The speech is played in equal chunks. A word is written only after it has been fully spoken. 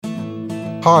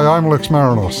Hi, I'm Lex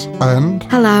Marinos, and...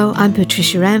 Hello, I'm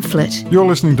Patricia Amphlett. You're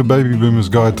listening to Baby Boomers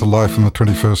Guide to Life in the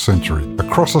 21st Century,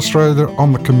 across Australia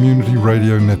on the Community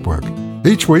Radio Network.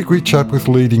 Each week we chat with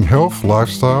leading health,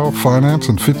 lifestyle, finance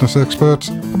and fitness experts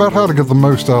about how to get the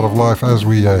most out of life as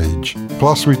we age.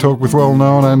 Plus we talk with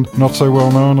well-known and not so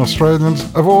well-known Australians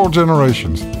of all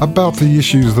generations about the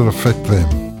issues that affect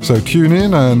them. So tune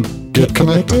in and get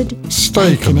connected.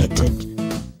 Stay connected.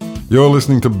 You're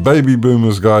listening to Baby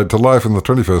Boomers Guide to Life in the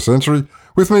 21st Century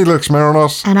with me, Lex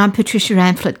Marinos. And I'm Patricia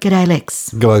Amphlett. G'day, Lex.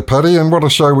 G'day, Paddy. And what a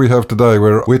show we have today,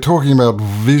 where we're talking about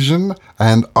vision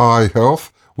and eye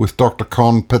health with Dr.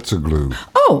 Con Petsoglou.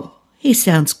 Oh, he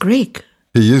sounds Greek.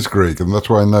 He is Greek, and that's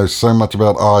why he knows so much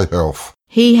about eye health.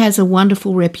 He has a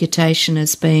wonderful reputation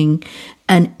as being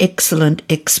an excellent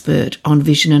expert on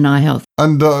vision and eye health.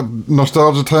 And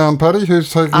Nostalgia Town, Paddy, who's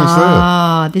taking us there?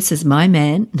 Ah, this is my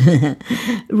man.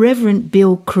 Reverend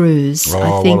Bill Cruz,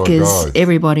 I think, is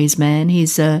everybody's man.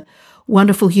 He's a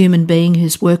wonderful human being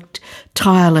who's worked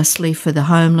tirelessly for the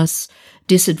homeless,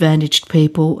 disadvantaged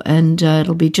people, and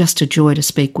it'll be just a joy to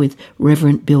speak with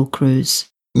Reverend Bill Cruz.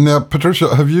 Now,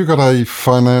 Patricia, have you got a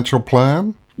financial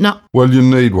plan? No. Well, you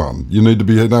need one. You need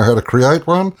to know how to create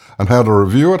one and how to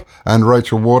review it, and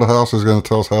Rachel Waterhouse is going to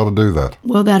tell us how to do that.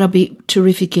 Well, that'll be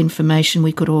terrific information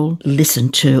we could all listen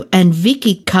to. And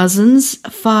Vicky Cousins,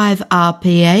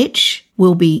 5RPH,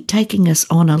 will be taking us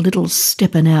on a little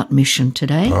stepping out mission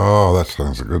today. Oh, that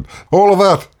sounds good. All of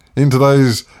that in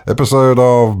today's episode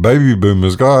of Baby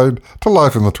Boomers Guide to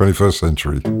Life in the 21st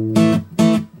Century.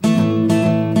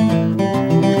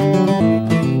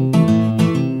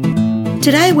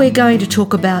 Today we're going to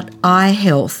talk about eye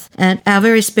health, and our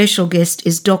very special guest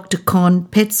is Dr. Con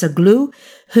Petsoglou,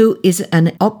 who is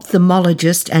an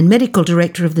ophthalmologist and medical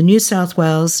director of the New South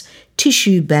Wales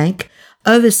Tissue Bank,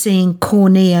 overseeing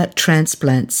cornea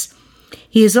transplants.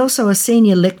 He is also a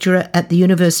senior lecturer at the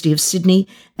University of Sydney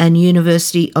and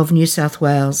University of New South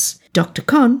Wales. Dr.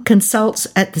 Con consults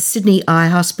at the Sydney Eye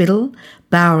Hospital,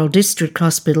 Bowral District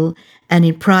Hospital, and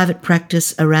in private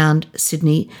practice around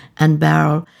Sydney and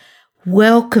Bowral.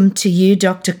 Welcome to you,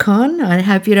 Dr. Con. I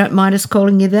hope you don't mind us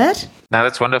calling you that. No,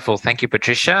 that's wonderful. Thank you,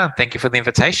 Patricia. Thank you for the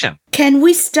invitation. Can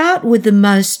we start with the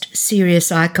most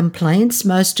serious eye complaints?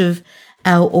 Most of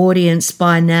our audience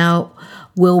by now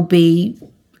will be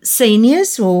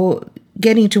seniors or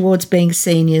getting towards being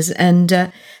seniors,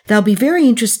 and they'll be very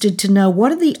interested to know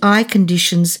what are the eye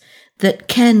conditions that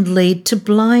can lead to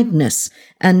blindness,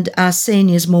 and are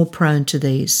seniors more prone to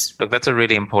these? Look, that's a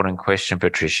really important question,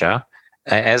 Patricia.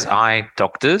 As eye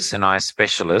doctors and eye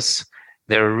specialists,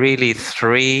 there are really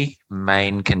three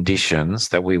main conditions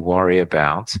that we worry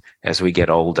about as we get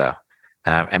older.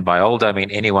 And by older, I mean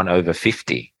anyone over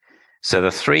 50. So the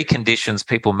three conditions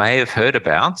people may have heard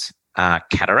about are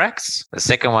cataracts. The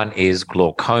second one is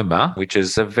glaucoma, which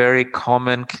is a very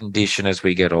common condition as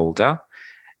we get older.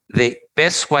 The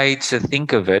best way to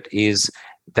think of it is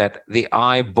that the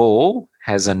eyeball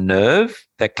has a nerve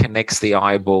that connects the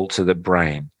eyeball to the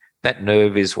brain. That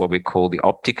nerve is what we call the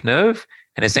optic nerve,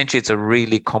 and essentially it's a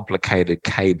really complicated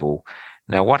cable.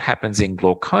 Now, what happens in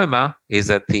glaucoma is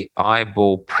that the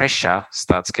eyeball pressure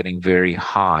starts getting very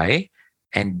high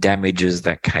and damages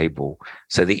that cable.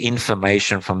 So the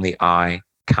information from the eye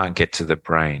can't get to the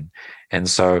brain. And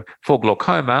so for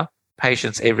glaucoma,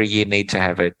 patients every year need to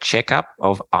have a checkup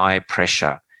of eye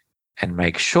pressure and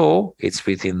make sure it's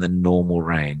within the normal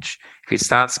range. If it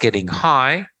starts getting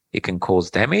high, it can cause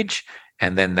damage,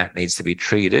 and then that needs to be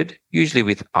treated, usually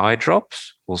with eye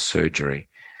drops or surgery.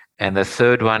 And the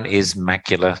third one is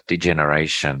macular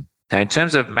degeneration. Now, in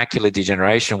terms of macular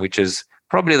degeneration, which is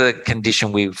probably the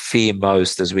condition we fear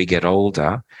most as we get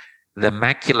older, the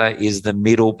macula is the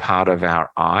middle part of our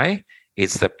eye.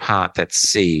 It's the part that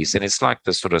sees, and it's like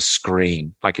the sort of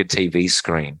screen, like your TV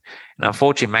screen. And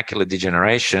unfortunately, macular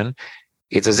degeneration,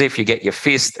 it's as if you get your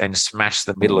fist and smash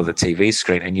the middle of the TV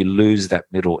screen and you lose that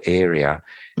middle area.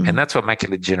 Mm-hmm. And that's what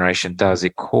macular degeneration does.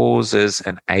 It causes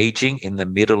an aging in the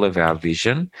middle of our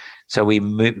vision. So we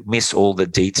miss all the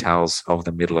details of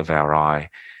the middle of our eye.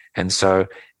 And so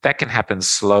that can happen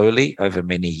slowly over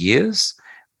many years.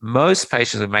 Most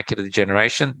patients with macular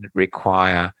degeneration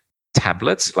require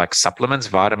tablets like supplements.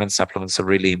 Vitamin supplements are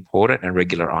really important, and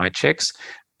regular eye checks.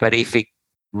 But if it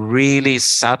really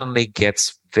suddenly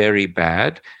gets very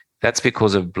bad, that's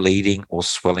because of bleeding or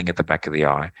swelling at the back of the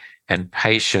eye. And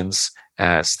patients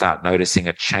start noticing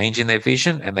a change in their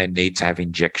vision, and they need to have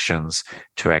injections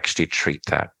to actually treat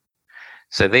that.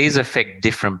 So these affect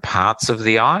different parts of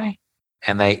the eye,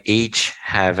 and they each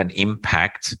have an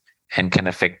impact and can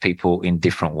affect people in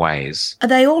different ways. Are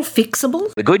they all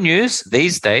fixable? The good news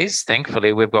these days,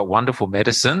 thankfully, we've got wonderful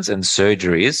medicines and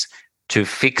surgeries to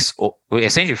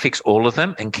essentially fix all of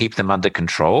them and keep them under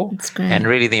control. That's great. And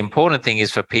really the important thing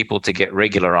is for people to get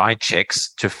regular eye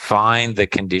checks to find the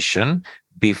condition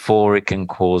before it can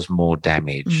cause more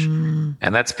damage.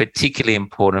 And that's particularly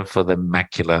important for the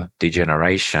macular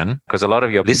degeneration, because a lot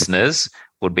of your listeners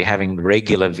would be having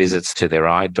regular visits to their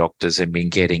eye doctors and been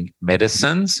getting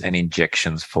medicines and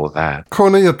injections for that.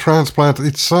 Cornea transplant,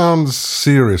 it sounds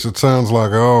serious. It sounds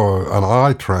like, an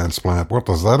eye transplant. What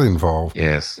does that involve?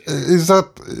 Yes.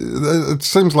 It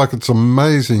seems like it's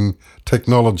amazing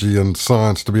technology and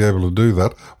science to be able to do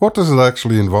that. What does it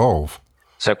actually involve?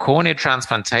 So cornea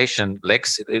transplantation,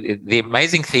 Lex, the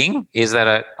amazing thing is that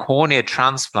a cornea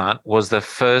transplant was the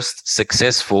first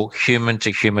successful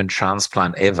human-to-human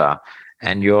transplant ever.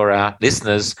 And your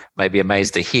listeners may be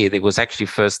amazed to hear that it was actually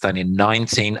first done in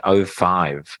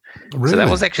 1905. Really? So that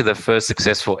was actually the first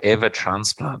successful ever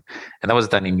transplant. And that was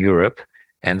done in Europe.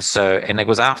 And it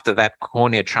was after that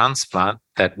cornea transplant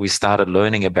that we started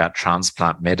learning about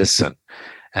transplant medicine.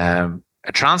 A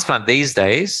transplant these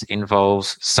days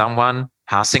involves someone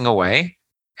passing away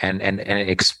and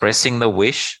expressing the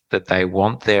wish that they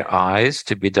want their eyes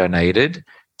to be donated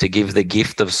to give the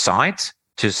gift of sight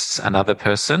to another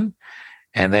person.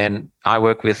 And then I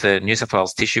work with the New South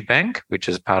Wales Tissue Bank, which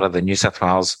is part of the New South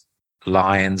Wales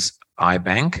Lions Eye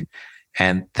Bank.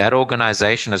 And that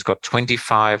organization has got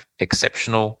 25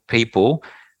 exceptional people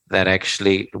that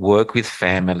actually work with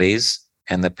families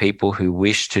and the people who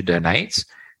wish to donate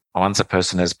once a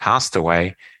person has passed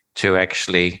away to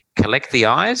actually collect the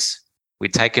eyes. We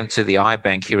take them to the eye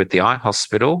bank here at the eye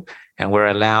hospital, and we're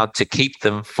allowed to keep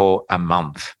them for a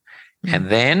month. And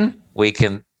then we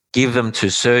can give them to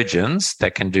surgeons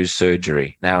that can do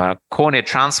surgery. Now, a cornea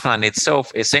transplant itself,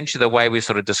 essentially the way we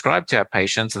sort of describe to our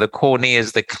patients, the cornea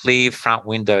is the clear front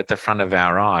window at the front of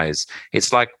our eyes.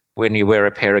 It's like when you wear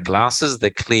a pair of glasses,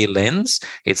 the clear lens,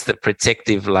 it's the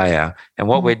protective layer. And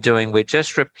what we're doing, we're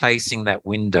just replacing that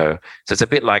window. So it's a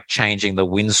bit like changing the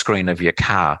windscreen of your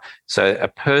car. So a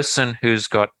person who's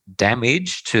got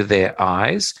damage to their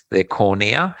eyes, their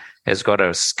cornea, has got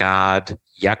a scarred,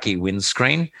 yucky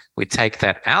windscreen, we take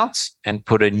that out and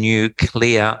put a new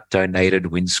clear donated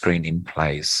windscreen in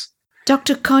place.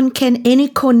 Dr. Con, can any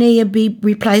cornea be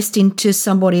replaced into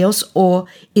somebody else, or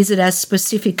is it as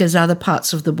specific as other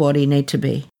parts of the body need to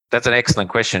be? That's an excellent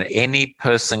question. Any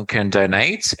person can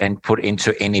donate and put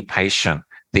into any patient.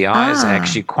 The eye is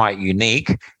actually quite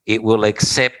unique. It will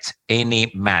accept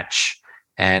any match.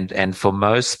 And for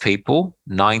most people,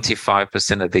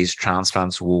 95% of these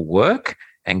transplants will work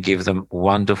and give them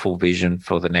wonderful vision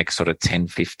for the next sort of 10,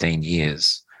 15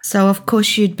 years. So, of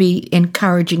course, you'd be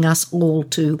encouraging us all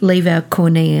to leave our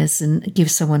corneas and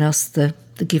give someone else the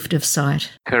gift of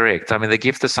sight. Correct. I mean, the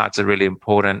gift of sight's a really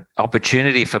important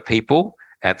opportunity for people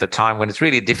at the time when it's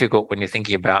really difficult when you're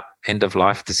thinking about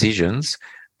end-of-life decisions,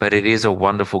 but it is a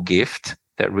wonderful gift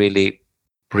that really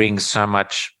brings so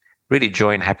much really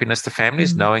joy and happiness to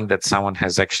families, knowing that someone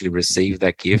has actually received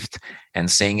that gift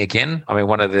and seeing again. I mean,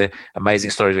 one of the amazing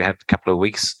stories we had a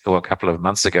couple of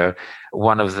months ago,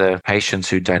 one of the patients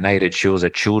who donated, she was a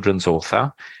children's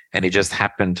author, and it just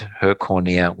happened her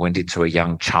cornea went into a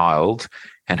young child,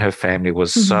 and her family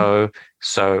was so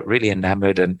really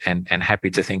enamored and happy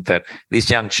to think that this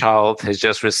young child has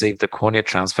just received the cornea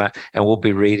transplant and will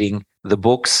be reading the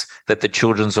books that the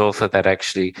children's author that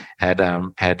actually had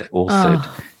authored.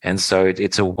 And so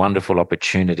it's a wonderful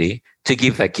opportunity to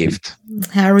give that gift.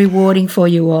 How rewarding for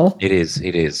you all. It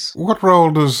is. What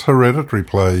role does hereditary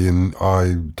play in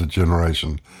eye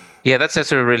degeneration? Yeah,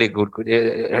 that's a really good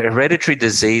hereditary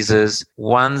diseases,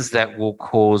 ones that will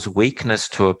cause weakness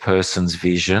to a person's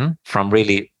vision from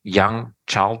really young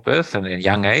childbirth and a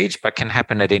young age, but can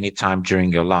happen at any time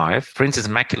during your life. For instance,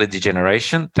 macular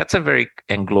degeneration,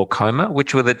 and glaucoma,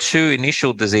 which were the two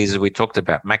initial diseases we talked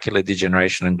about, macular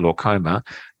degeneration and glaucoma.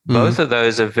 Both of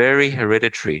those are very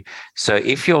hereditary. So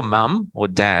if your mum or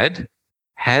dad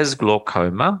has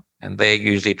glaucoma, and they're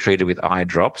usually treated with eye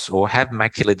drops, or have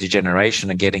macular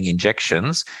degeneration and getting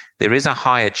injections, there is a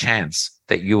higher chance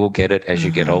that you will get it as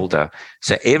you get older.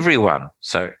 So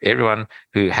everyone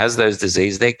who has those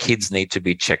diseases, their kids need to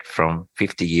be checked from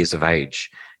 50 years of age.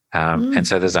 And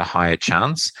so there's a higher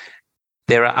chance.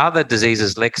 There are other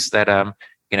diseases, Lex, that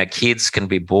kids can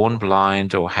be born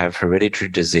blind or have hereditary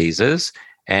diseases,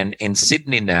 And in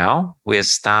Sydney now, we're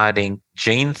starting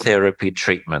gene therapy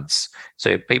treatments.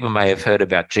 So people may have heard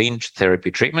about gene therapy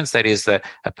treatments. That is that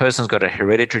a person's got a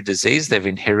hereditary disease. They've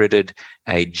inherited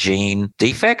a gene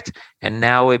defect. And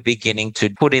now we're beginning to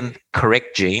put in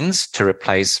correct genes to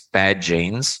replace bad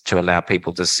genes to allow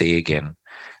people to see again.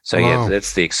 So, Wow.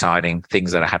 that's the exciting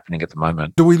things that are happening at the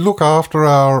moment. Do we look after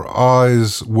our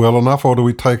eyes well enough, or do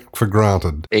we take for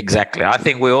granted? Exactly. I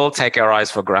think we all take our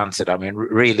eyes for granted. I mean,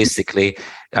 realistically,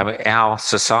 our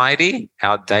society,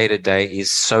 our day-to-day is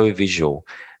so visual.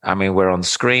 I mean, we're on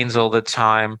screens all the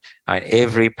time.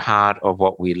 Every part of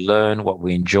what we learn, what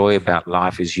we enjoy about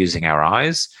life is using our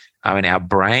eyes. I mean, our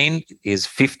brain is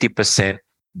 50%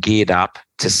 geared up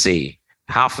to see.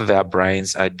 Half of our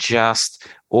brains are just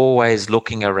always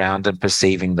looking around and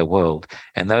perceiving the world.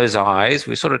 And those eyes,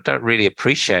 we sort of don't really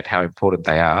appreciate how important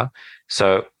they are.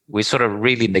 So we sort of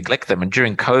really neglect them. And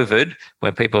during COVID,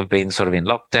 when people have been sort of in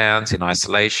lockdowns, in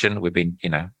isolation, we've been,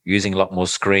 using a lot more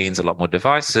screens, a lot more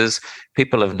devices.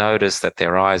 People have noticed that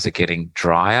their eyes are getting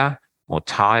drier, more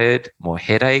tired, more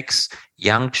headaches.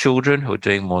 Young children who are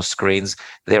doing more screens,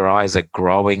 their eyes are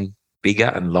growing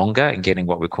bigger and longer and getting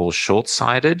what we call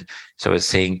short-sighted. So we're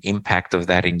seeing impact of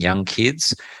that in young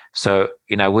kids. So,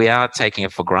 we are taking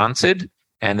it for granted,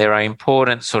 and there are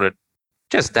important sort of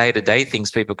just day-to-day things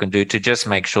people can do to just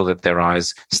make sure that their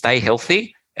eyes stay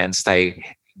healthy and stay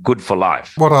good for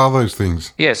life. What are those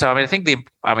things? Yeah, so I think the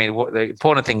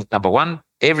important thing, number one,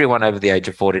 everyone over the age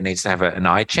of 40 needs to have an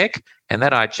eye check, and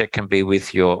that eye check can be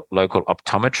with your local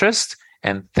optometrist.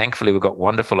 And thankfully, we've got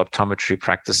wonderful optometry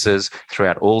practices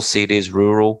throughout all cities,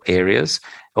 rural areas,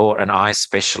 or an eye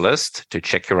specialist to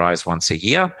check your eyes once a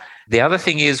year. The other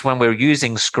thing is when we're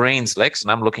using screens, Lex,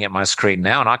 and I'm looking at my screen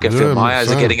now and I can feel my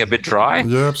eyes are getting a bit dry.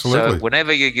 Yeah, absolutely. So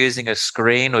whenever you're using a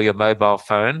screen or your mobile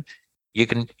phone, you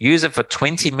can use it for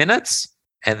 20 minutes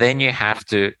and then you have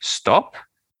to stop,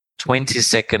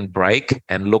 20-second break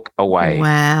and look away.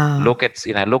 Wow. Look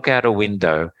out a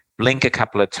window. Blink a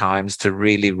couple of times to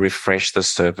really refresh the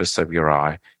surface of your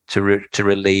eye, to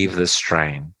relieve the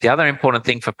strain. The other important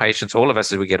thing for patients, all of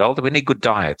us as we get older, we need good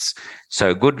diets.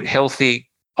 So good, healthy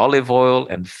olive oil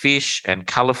and fish and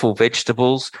colorful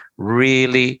vegetables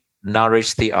really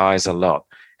nourish the eyes a lot.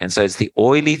 And so it's the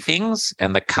oily things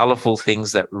and the colorful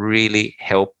things that really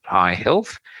help eye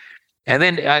health. And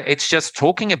then it's just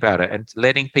talking about it and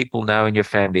letting people know in your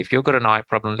family. If you've got an eye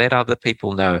problem, let other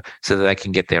people know so that they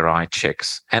can get their eye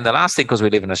checks. And the last thing, because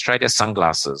we live in Australia,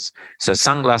 sunglasses. So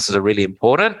sunglasses are really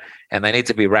important and they need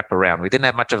to be wrapped around. We didn't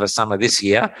have much of a summer this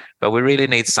year, but we really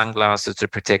need sunglasses to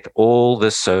protect all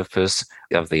the surface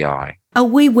of the eye. Are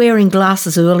we wearing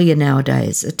glasses earlier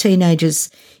nowadays?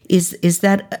 Teenagers, is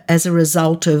that as a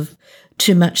result of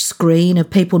too much screen, of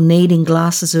people needing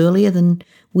glasses earlier than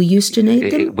we used to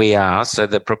need them? We are. So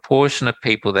the proportion of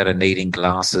people that are needing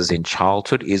glasses in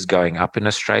childhood is going up in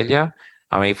Australia.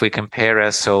 I mean, if we compare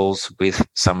ourselves with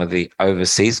some of the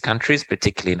overseas countries,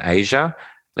 particularly in Asia,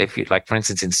 for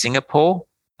instance, in Singapore,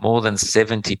 more than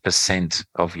 70%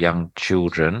 of young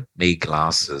children need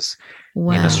glasses.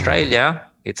 Wow. In Australia,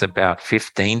 it's about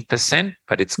 15%,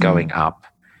 but it's going up.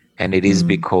 And it is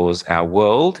because our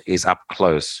world is up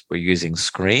close. We're using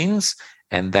screens,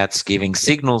 and that's giving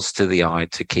signals to the eye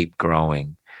to keep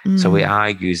growing. So we are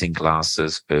using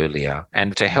glasses earlier.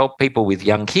 And to help people with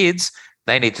young kids,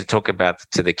 they need to talk about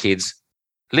to the kids,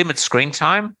 limit screen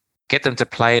time, get them to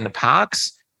play in the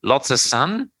parks, lots of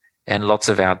sun, and lots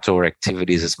of outdoor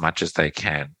activities as much as they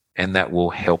can. And that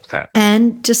will help that.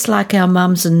 And just like our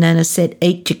mums and Nana said,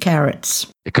 eat your carrots.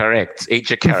 Correct. Eat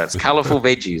your carrots, colourful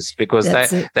veggies, because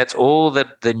that's all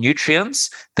the nutrients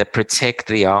that protect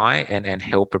the eye and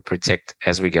help it protect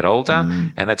as we get older.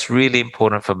 And that's really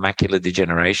important for macular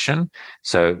degeneration.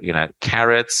 So,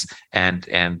 carrots and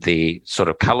the sort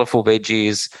of colourful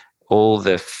veggies, all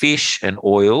the fish and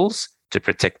oils to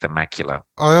protect the macula.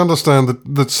 I understand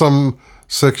that some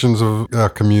sections of our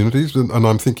communities, and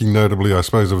I'm thinking notably, I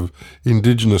suppose, of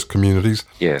Indigenous communities,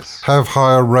 yes, have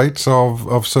higher rates of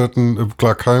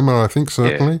glaucoma, I think,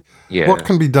 certainly. Yeah. What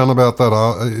can be done about that?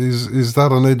 Is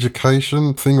that an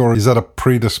education thing, or is that a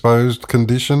predisposed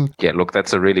condition? Yeah, look,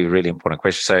 that's a really, really important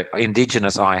question. So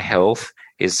Indigenous eye health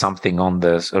is something on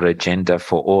the sort of agenda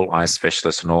for all eye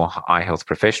specialists and all eye health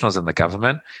professionals in the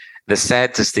government. The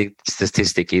sad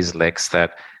statistic is, Lex,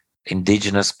 that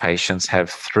Indigenous patients have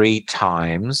 3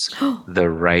 times the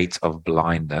rate of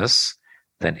blindness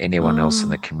than anyone else in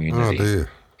the community. Oh, dear.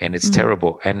 And it's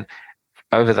terrible. And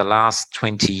over the last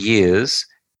 20 years,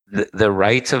 the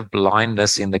rate of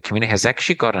blindness in the community has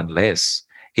actually gotten less.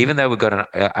 Even though we've got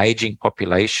an aging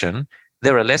population,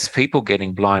 there are less people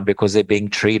getting blind because they're being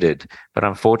treated. But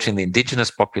unfortunately, the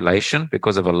Indigenous population,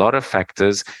 because of a lot of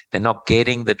factors, they're not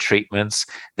getting the treatments.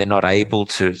 They're not able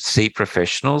to see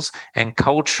professionals. And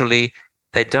culturally,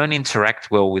 they don't interact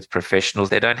well with professionals.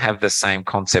 They don't have the same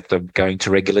concept of going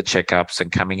to regular checkups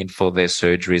and coming in for their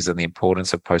surgeries and the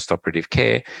importance of post-operative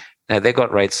care. Now, they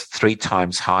got rates 3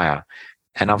 times higher.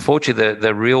 And unfortunately,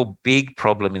 the real big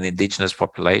problem in the Indigenous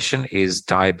population is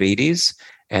diabetes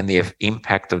and the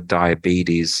impact of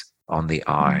diabetes on the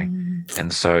eye.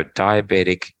 And so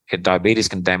diabetes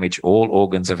can damage all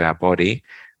organs of our body,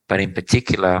 but in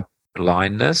particular,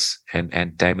 blindness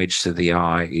and damage to the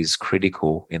eye is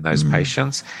critical in those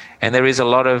patients. And there is a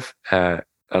lot of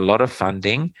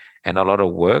funding and a lot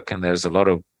of work, and there's a lot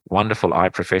of wonderful eye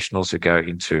professionals who go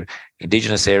into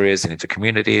Indigenous areas and into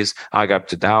communities. I go up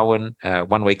to Darwin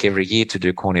 1 week every year to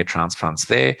do cornea transplants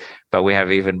there, but we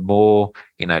have even more,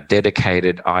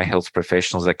 dedicated eye health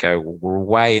professionals that go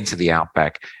way into the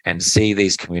outback and see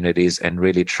these communities and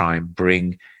really try and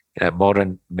bring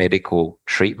modern medical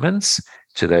treatments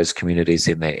to those communities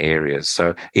in their areas.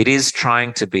 So it is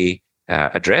trying to be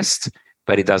addressed,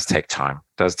 but it does take time.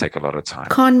 It does take a lot of time.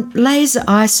 Con, laser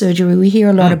eye surgery, we hear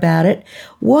a lot about it.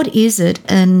 What is it,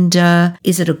 and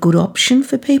is it a good option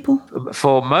for people?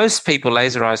 For most people,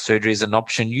 laser eye surgery is an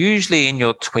option usually in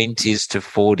your 20s to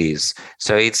 40s.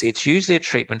 So it's usually a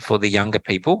treatment for the younger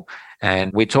people.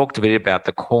 And we talked a bit about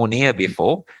the cornea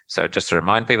before. So just to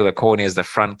remind people, the cornea is the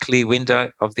front clear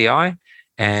window of the eye.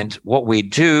 And what we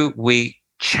do, we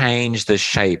change the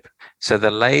shape. So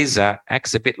the laser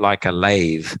acts a bit like a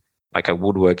lathe, like a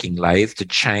woodworking lathe, to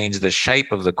change the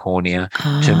shape of the cornea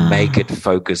to make it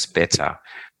focus better.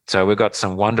 So we've got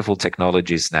some wonderful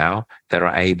technologies now that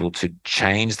are able to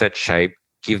change that shape,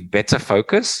 give better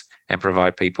focus, and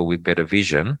provide people with better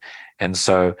vision. And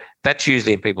so that's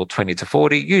usually in people 20 to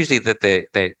 40, usually that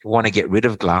they want to get rid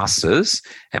of glasses.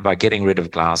 And by getting rid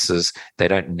of glasses, they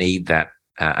don't need that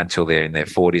until they're in their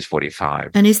 40s,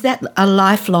 45. And is that a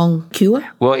lifelong cure?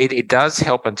 Well, it does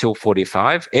help until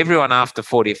 45. Everyone after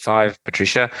 45,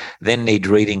 Patricia, then need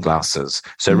reading glasses.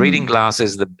 So reading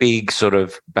glasses is the big sort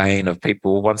of bane of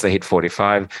people. Once they hit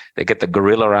 45, they get the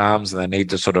gorilla arms and they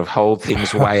need to sort of hold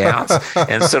things way out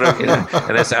and sort of,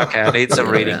 and they say, okay, I need some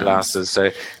reading glasses.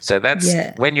 So that's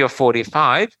when you're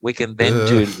 45, we can then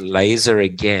do laser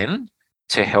again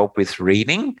to help with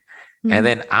reading. And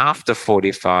then after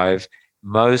 45,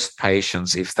 most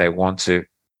patients, if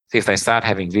they start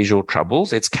having visual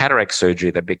troubles, it's cataract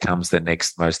surgery that becomes the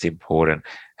next most important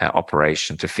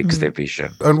operation to fix their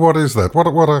vision. And what is that? What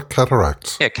are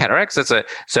cataracts? Yeah, cataracts.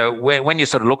 So when you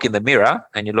sort of look in the mirror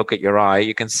and you look at your eye,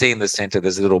 you can see in the center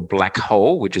there's a little black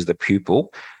hole, which is the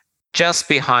pupil. Just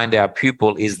behind our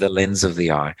pupil is the lens of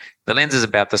the eye. The lens is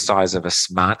about the size of a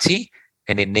Smartie,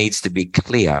 and it needs to be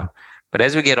clear. But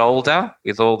as we get older,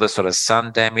 with all the sort of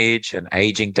sun damage and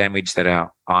aging damage that our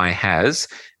eye has,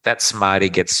 that Smartie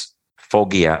gets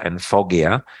foggier and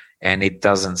foggier, and it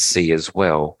doesn't see as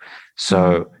well.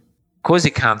 So because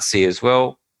it can't see as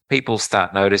well, people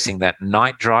start noticing that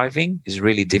night driving is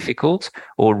really difficult,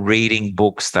 or reading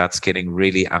books starts getting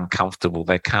really uncomfortable.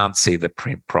 They can't see the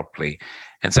print properly.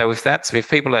 And so if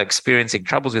people are experiencing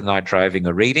troubles with night driving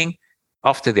or reading,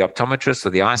 off to the optometrist or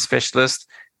the eye specialist.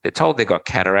 They're told they've got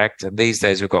cataract, and these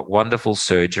days we've got wonderful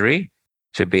surgery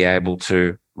to be able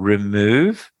to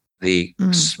remove the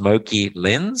smoky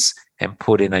lens and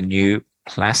put in a new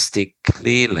plastic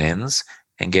clear lens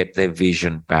and get their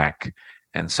vision back.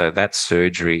 And so that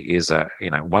surgery is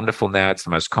wonderful now. It's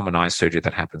the most common eye surgery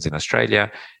that happens in Australia,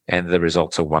 and the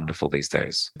results are wonderful these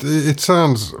days. It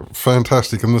sounds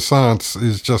fantastic, and the science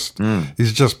is just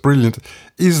brilliant.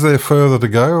 Is there further to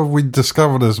go? Have we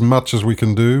discovered as much as we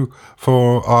can do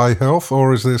for eye health,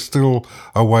 or is there still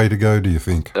a way to go, do you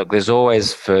think? Look, there's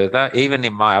always further. Even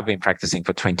I've been practicing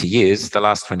for 20 years. The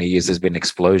last 20 years has been an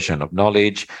explosion of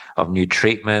knowledge, of new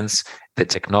treatments. The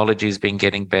technology has been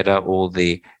getting better, all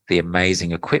the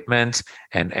amazing equipment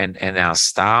and our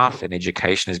staff and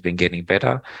education has been getting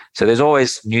better. So there's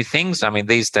always new things. I mean,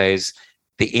 these days,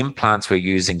 the implants we're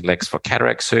using, Lex, for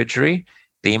cataract surgery,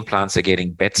 the implants are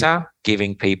getting better,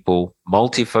 giving people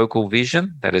multifocal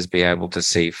vision, that is, be able to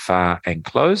see far and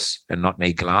close and not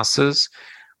need glasses.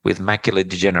 With macular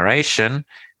degeneration,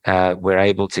 we're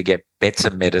able to get better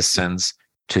medicines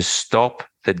to stop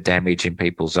the damage in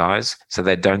people's eyes so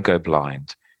they don't go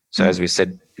blind. So as we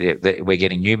said, we're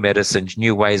getting new medicines,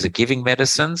 new ways of giving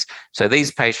medicines. So these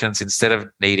patients, instead of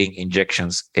needing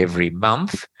injections every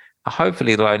month,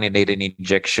 hopefully they'll only need an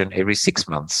injection every 6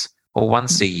 months or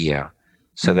once a year,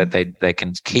 so that they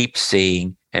can keep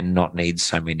seeing and not need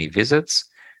so many visits.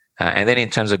 And then in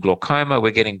terms of glaucoma,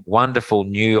 we're getting wonderful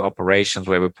new operations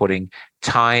where we're putting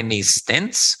tiny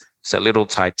stents, so little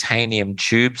titanium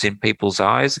tubes in people's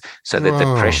eyes so that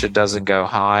the pressure doesn't go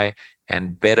high,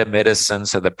 and better medicine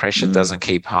so the pressure doesn't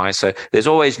keep high. So there's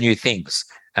always new things,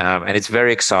 and it's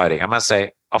very exciting. I must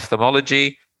say,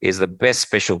 ophthalmology is the best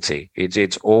specialty.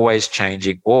 It's always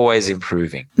changing, always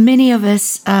improving. Many of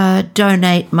us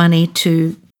donate money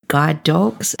to guide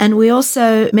dogs, and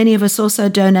many of us also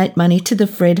donate money to the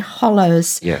Fred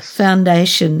Hollows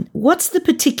Foundation. What's the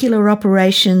particular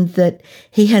operation that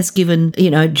he has given,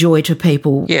 joy to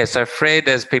people? Yeah, so Fred,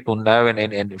 as people know,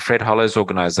 and Fred Hollows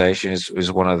organisation is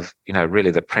one of,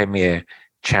 really the premier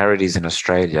charities in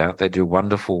Australia. They do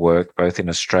wonderful work both in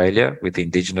Australia with the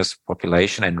Indigenous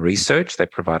population and research. They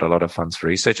provide a lot of funds for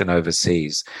research, and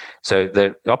overseas. So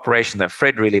the operation that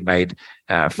Fred really made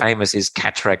famous is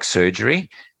cataract surgery.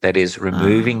 That is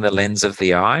removing the lens of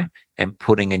the eye and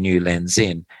putting a new lens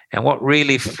in. And what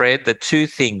really Fred, the two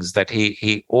things that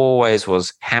he always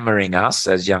was hammering us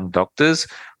as young doctors,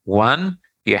 one,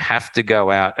 you have to go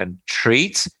out and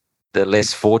treat the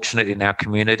less fortunate in our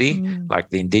community, like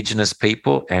the Indigenous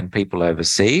people and people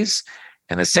overseas.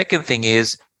 And the second thing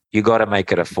is you got to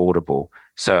make it affordable.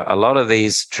 So a lot of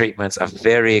these treatments are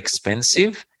very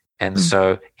expensive. And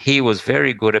so he was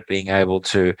very good at being able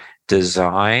to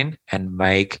design and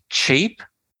make cheap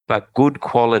but good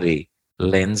quality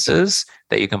lenses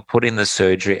that you can put in the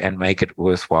surgery and make it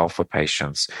worthwhile for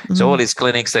patients. So all his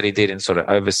clinics that he did in sort of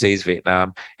overseas,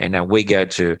 Vietnam, and now we go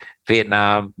to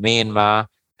Vietnam, Myanmar,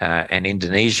 and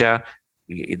Indonesia,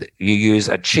 you use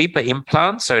a cheaper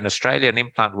implant. So in Australia, an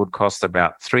implant would cost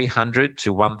about $300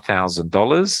 to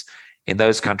 $1,000. In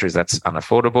those countries, that's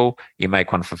unaffordable. You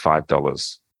make one for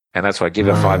 $5. And that's why Give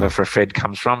a Fiver for Fred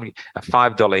comes from. A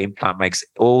 $5 implant makes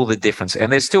all the difference. And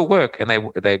they still work, and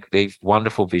they've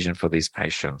wonderful vision for these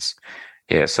patients.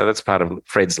 Yeah, so that's part of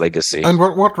Fred's legacy. And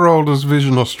what role does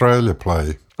Vision Australia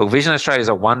play? Well, Vision Australia is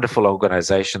a wonderful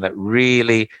organisation that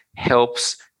really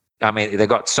helps. I mean, they've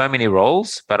got so many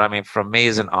roles, but I mean, from me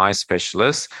as an eye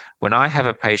specialist, when I have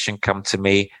a patient come to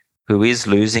me who is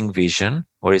losing vision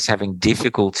or is having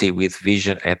difficulty with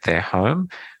vision at their home,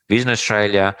 Vision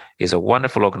Australia is a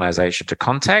wonderful organisation to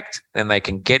contact. Then they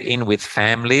can get in with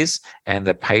families and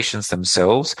the patients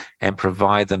themselves and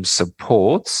provide them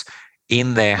supports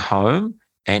in their home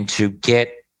and to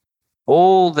get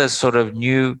all the sort of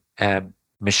new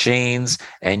machines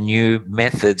and new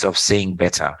methods of seeing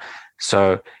better.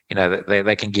 So,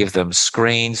 they can give them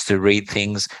screens to read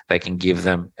things. They can give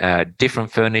them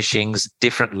different furnishings,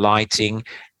 different lighting,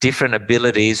 different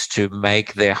abilities to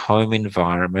make their home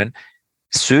environment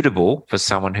suitable for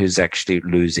someone who's actually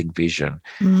losing vision.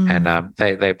 And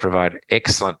they provide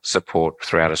excellent support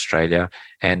throughout Australia,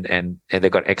 and they've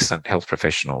got excellent health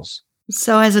professionals.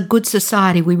 So as a good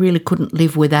society, we really couldn't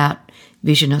live without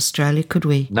Vision Australia, could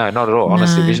we? No, not at all.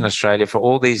 Honestly, Vision Australia for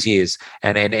all these years,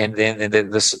 and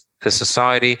the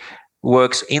society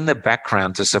works in the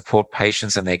background to support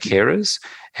patients and their carers,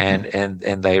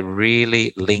 and they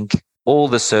really link all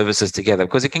the services together,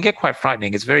 because it can get quite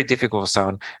frightening. It's very difficult for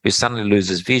someone who suddenly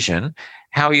loses vision.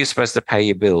 How are you supposed to pay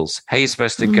your bills? How are you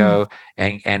supposed to go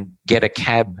and get a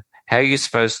cab? How are you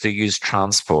supposed to use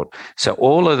transport? So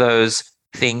all of those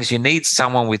things, you need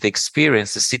someone with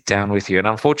experience to sit down with you. And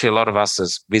unfortunately, a lot of us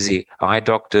as busy eye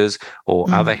doctors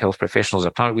or other health professionals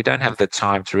at times, we don't have the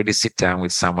time to really sit down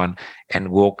with someone and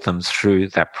walk them through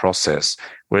that process.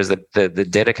 Whereas the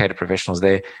dedicated professionals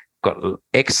there got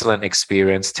excellent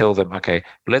experience, tell them, okay,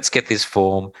 let's get this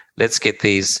form, let's get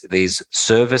these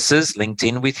services linked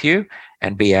in with you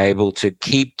and be able to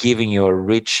keep giving you a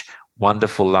rich,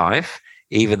 wonderful life,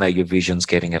 even though your vision's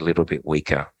getting a little bit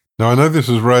weaker. Now, I know this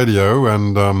is radio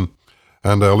and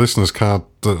our listeners can't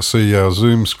see our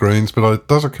Zoom screens, but it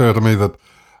does occur to me that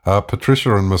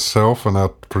Patricia and myself and our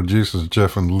producers,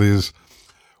 Jeff and Liz,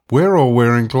 we're all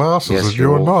wearing glasses, and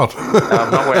you're not.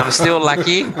 I'm still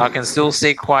lucky. I can still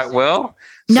see quite well.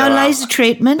 No laser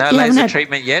treatment? No laser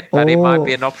treatment yet, but it might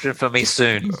be an option for me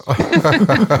soon.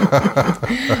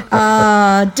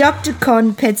 Dr.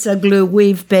 Con Petzoglou,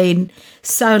 we've been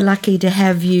so lucky to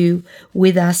have you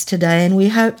with us today, and we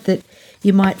hope that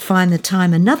you might find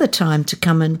another time to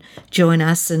come and join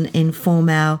us and inform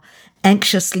our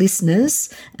anxious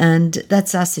listeners, and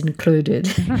that's us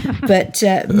included. But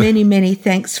many, many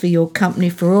thanks for your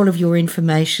company, for all of your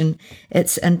information.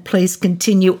 And please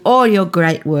continue all your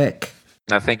great work.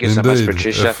 No, thank you so much,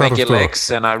 Patricia. Thank you, Lex.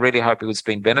 And I really hope it's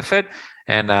been benefit,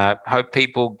 and hope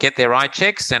people get their eye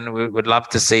checks, and we would love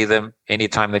to see them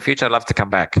anytime in the future. I'd love to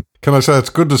come back. Can I say it's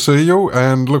good to see you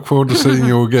and look forward to seeing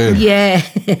you again? Yeah.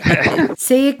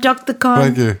 See you, Dr. Con.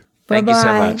 Thank you. Thank you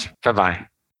so much. Bye-bye.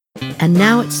 And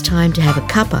now it's time to have a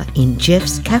cuppa in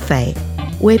Jeff's Cafe,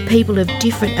 where people of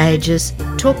different ages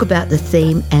talk about the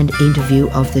theme and interview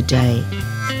of the day.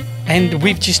 And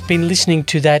we've just been listening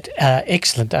to that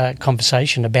excellent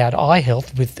conversation about eye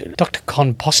health with Dr.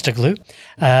 Con Postaglu,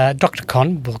 Dr.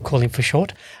 Con, we'll call him for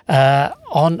short,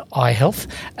 on eye health.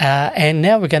 And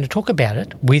now we're going to talk about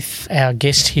it with our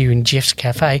guest here in Jeff's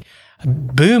Cafe,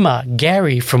 Boomer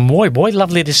Gary from Woy Woy.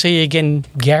 Lovely to see you again,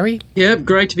 Gary. Yeah,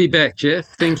 great to be back, Jeff.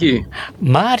 Thank you.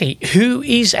 Marty, who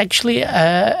is actually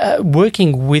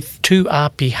working with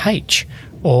 2RPH,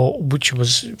 or which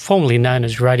was formerly known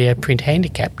as Radio Print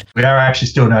Handicapped. We are actually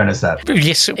still known as that.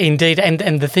 Yes, indeed.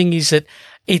 And the thing is that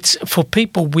it's for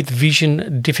people with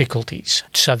vision difficulties.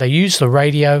 So they use the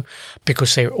radio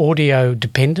because they're audio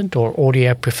dependent or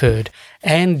audio preferred.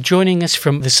 And joining us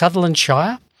from the Sutherland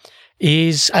Shire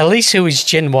is Elise, who is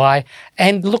Gen Y.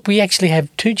 And look, we actually have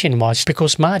two Gen Ys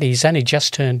because Marty's only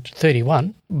just turned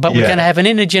 31. But we're going to have an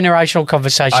intergenerational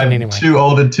conversation anyway. I'm too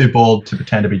old and too bald to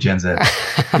pretend to be Gen Z.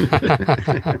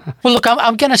 Well, look,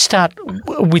 I'm going to start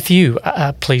with you,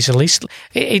 please, Elise.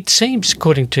 It seems,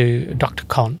 according to Dr.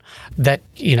 Con, that,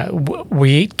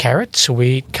 we eat carrots, we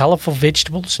eat colourful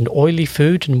vegetables and oily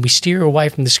food, and we steer away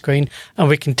from the screen, and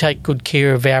we can take good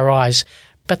care of our eyes.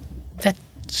 But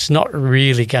that's not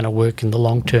really going to work in the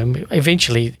long term.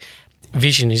 Eventually,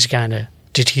 vision is going to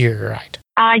deteriorate.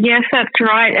 Yes, that's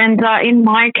right. And in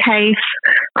my case,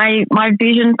 my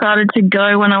vision started to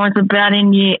go when I was about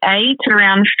in year 8,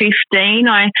 around 15.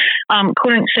 I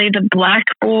couldn't see the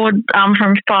blackboard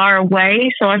from far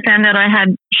away, so I found that I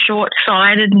had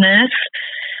short-sightedness.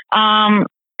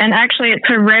 And actually, it's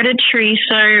hereditary.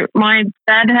 So my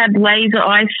dad had laser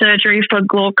eye surgery for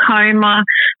glaucoma.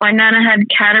 My nana had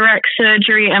cataract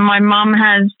surgery, and my mum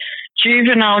has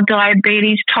juvenile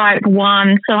diabetes type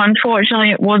 1. So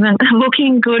unfortunately, it wasn't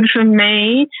looking good for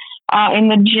me in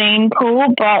the gene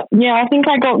pool. But yeah, I think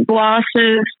I got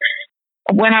glasses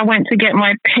when I went to get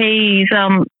my P's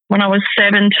when I was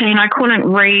 17. I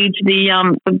couldn't read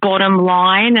the bottom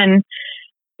line, and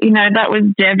that was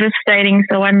devastating.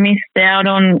 So I missed out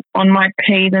on my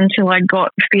P's until I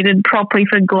got fitted properly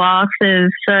for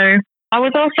glasses. So I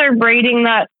was also reading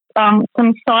that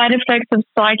some side effects of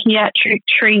psychiatric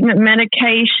treatment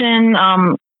medication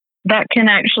that can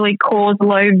actually cause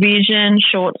low vision,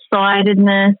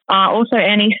 short-sightedness. Also,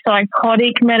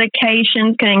 antipsychotic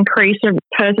medications can increase a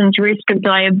person's risk of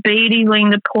diabetes,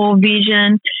 leading to poor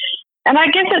vision. And I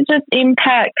guess it just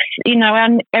impacts,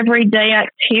 our everyday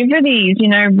activities,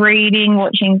 reading,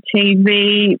 watching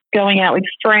TV, going out with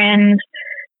friends.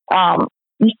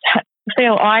 You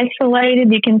feel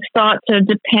isolated. You can start to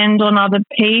depend on other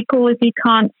people if you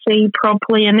can't see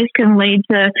properly, and this can lead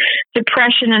to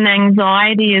depression and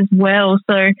anxiety as well.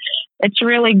 So it's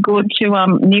really good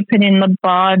to nip it in the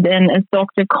bud, and as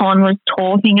Dr. Con was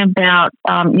talking about,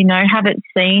 have it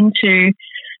seen to.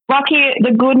 Lucky,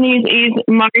 the good news is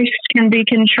most can be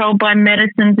controlled by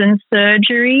medicines and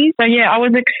surgery. So, yeah, I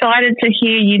was excited to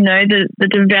hear, the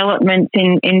developments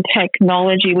in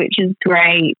technology, which is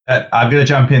great. I'm going to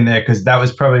jump in there because that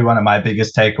was probably one of my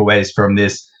biggest takeaways from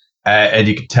this. And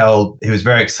you could tell he was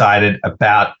very excited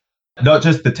about not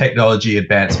just the technology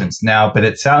advancements now, but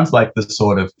it sounds like the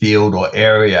sort of field or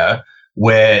area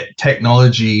where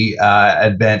technology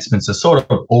advancements are sort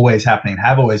of always happening,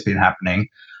 have always been happening.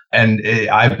 And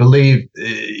I believe,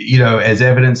 as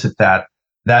evidence of that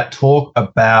talk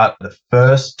about the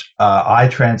first eye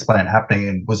transplant happening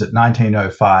in, was it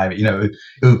 1905?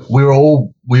 We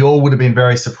all would have been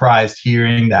very surprised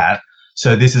hearing that.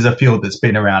 So this is a field that's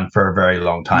been around for a very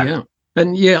long time. Yeah.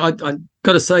 And I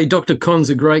got to say, Dr. Con's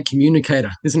a great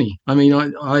communicator, isn't he? I mean,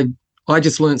 I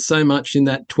just learned so much in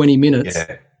that 20 minutes.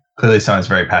 Yeah. Clearly someone's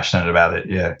very passionate about it,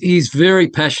 yeah. He's very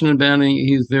passionate about it.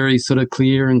 He's very sort of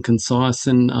clear and concise.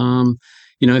 And,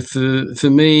 for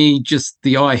me, just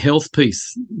the eye health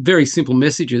piece, very simple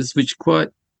messages, which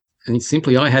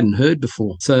simply I hadn't heard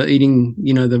before. So eating,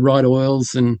 the right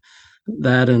oils and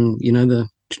that, and, the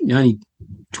only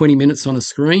 20 minutes on a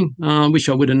screen. I wish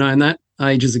I would have known that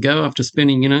ages ago after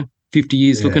spending, 50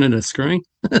 years looking at a screen.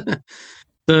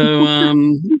 So,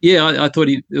 I thought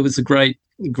it was a great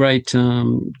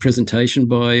presentation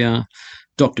by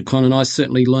Dr. Con, and I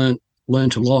certainly learnt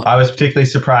a lot. I was particularly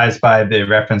surprised by the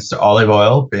reference to olive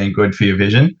oil being good for your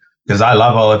vision, because I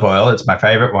love olive oil. It's my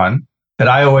favorite one. But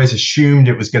I always assumed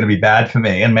it was going to be bad for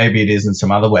me, and maybe it is in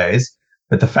some other ways.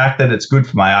 But the fact that it's good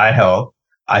for my eye health,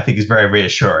 I think is very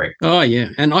reassuring. Oh, yeah.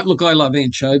 And I love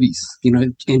anchovies,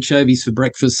 anchovies for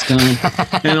breakfast.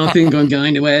 And I think I'm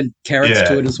going to add carrots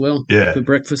to it as well for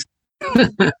breakfast.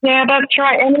 Yeah, that's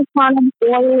right. Any kind of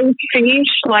oily fish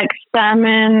like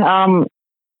salmon,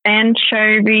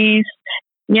 anchovies,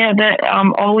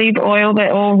 olive oil,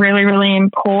 they're all really, really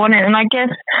important. And I guess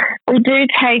we do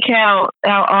take our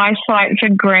eyesight for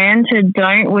granted,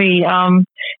 don't we?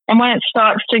 And when it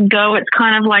starts to go, it's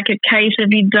kind of like a case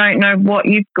of you don't know what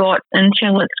you've got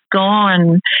until it's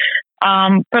gone.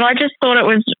 But I just thought it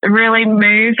was really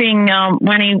moving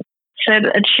when he said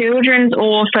a children's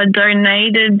author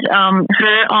donated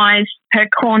her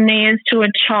corneas to a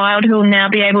child who will now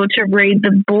be able to read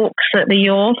the books that the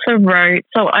author wrote.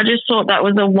 So I just thought that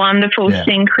was a wonderful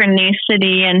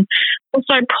synchronicity and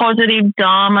also positive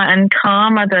dharma and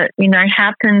karma that,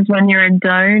 happens when you're a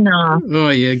donor. Oh,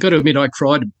 yeah. Got to admit, I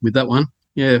cried with that one.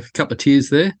 Yeah, a couple of tears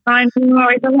there. I know,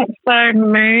 isn't it so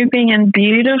moving and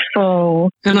beautiful?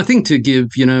 And I think to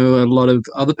give, a lot of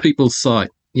other people's sight,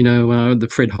 the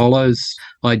Fred Hollows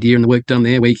idea and the work done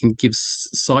there where you can give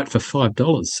sight for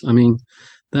 $5. I mean,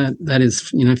 that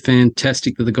is,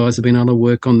 fantastic that the guys have been able to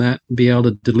work on that and be able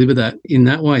to deliver that in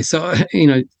that way. So,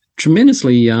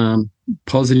 tremendously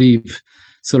positive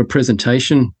sort of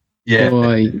presentation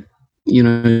by,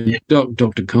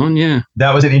 Dr. Con,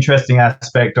 That was an interesting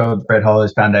aspect of Fred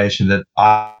Hollows Foundation that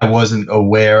I wasn't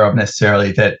aware of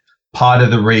necessarily, that part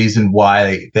of the reason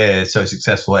why they're so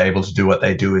successful, able to do what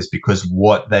they do, is because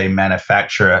what they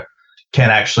manufacture can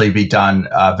actually be done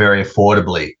very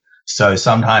affordably. So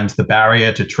sometimes the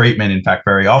barrier to treatment, in fact,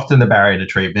 very often the barrier to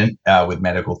treatment with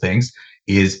medical things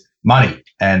is money,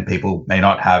 and people may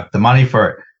not have the money for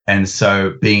it. And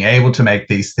so being able to make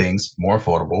these things more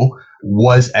affordable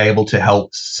was able to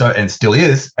help, and still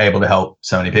is able to help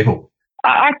so many people.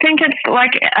 I think it's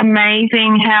like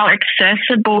amazing how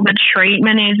accessible the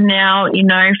treatment is now,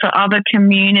 for other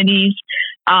communities,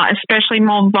 especially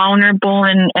more vulnerable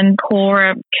and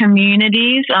poorer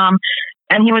communities.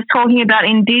 And he was talking about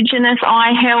Indigenous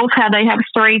eye health, how they have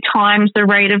 3 times the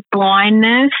rate of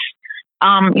blindness,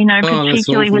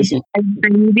 particularly with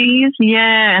diabetes,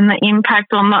 and the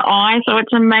impact on the eye. So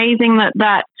it's amazing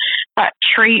that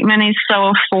treatment is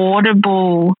so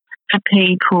affordable for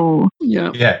people.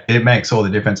 Yeah, it makes all the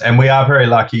difference. And we are very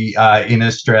lucky in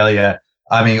Australia.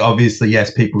 I mean, obviously,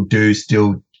 yes, people do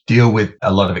still deal with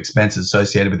a lot of expenses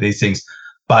associated with these things.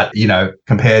 But,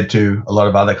 compared to a lot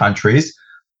of other countries,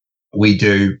 we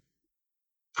do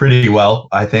pretty well,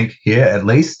 I think, here at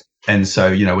least. And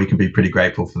so, we can be pretty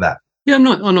grateful for that. Yeah, I'm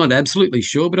not absolutely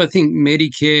sure, but I think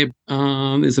Medicare,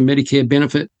 there's a Medicare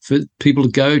benefit for people to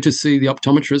go to see the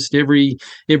optometrist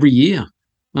every year.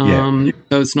 So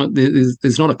it's not,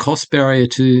 there's not a cost barrier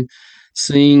to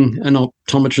seeing an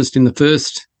optometrist in the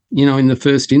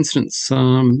first instance,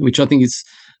 which I think is,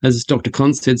 as Dr.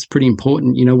 Con said, it's pretty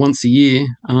important. Once a year,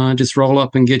 just roll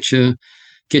up and get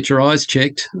your eyes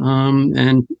checked,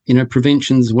 and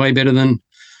prevention's way better than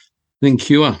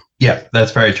cure. Yeah,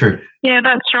 that's very true. Yeah,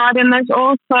 that's right. And there's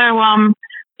also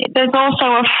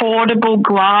affordable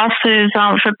glasses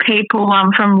for people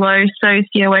from low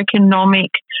socioeconomic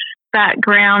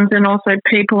backgrounds, and also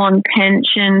people on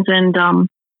pensions, and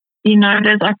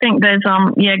there's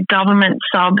government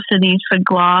subsidies for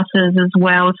glasses as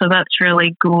well, so that's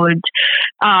really good.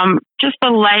 Just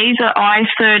the laser eye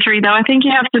surgery, though, I think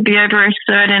you have to be over a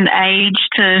certain age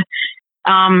to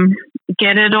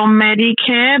get it on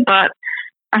Medicare, but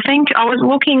I think I was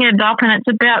looking it up, and it's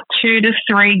about $2,000 to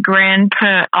 $3,000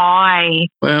 per eye.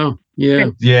 Wow.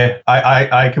 Yeah. Yeah,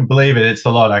 I can believe it. It's a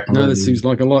lot. That seems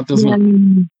like a lot, doesn't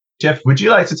it? Jeff, would you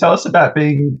like to tell us about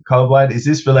being colorblind? Is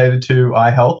this related to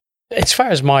eye health? As far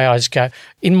as my eyes go,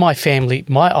 in my family,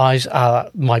 my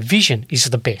vision is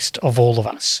the best of all of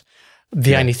us.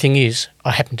 The only thing is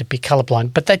I happen to be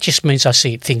colorblind, but that just means I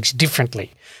see things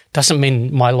differently. Doesn't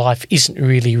mean my life isn't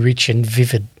really rich and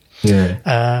vivid.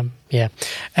 Yeah.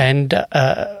 And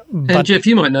Jeff,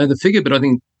 you might know the figure, but I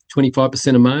think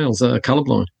 25% of males are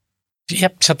colorblind.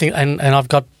 Yep, something, and I've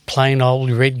got plain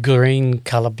old red-green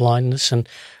colour blindness, and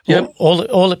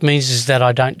all it means is that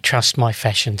I don't trust my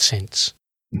fashion sense.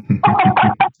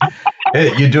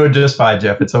 You're doing just fine,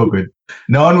 Jeff. It's all good.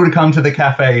 No one would come to the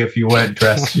cafe if you weren't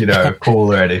dressed,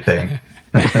 cool or anything.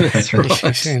 That's right.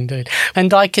 Yes, indeed.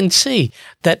 And I can see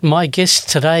that my guests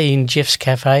today in Jeff's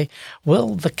Cafe,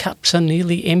 well, the cups are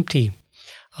nearly empty.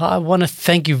 I want to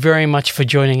thank you very much for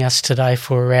joining us today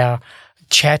for our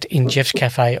chat in Jeff's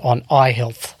Cafe on eye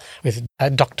health with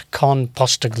Dr. Con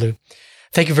Postleglue.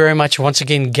 Thank you very much once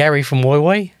again, Gary from Woy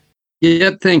Woy.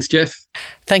 Yeah, thanks, Jeff.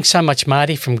 Thanks so much,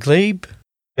 Marty from Glebe.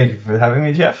 Thank you for having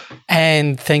me, Jeff.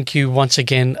 And thank you once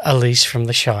again, Elise from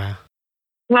the Shire.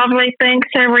 Lovely. Thanks,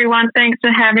 everyone. Thanks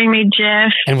for having me,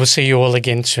 Jeff. And we'll see you all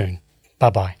again soon.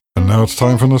 Bye-bye. And now it's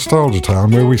time for Nostalgia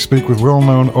Town, where we speak with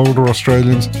well-known older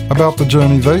Australians about the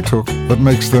journey they took that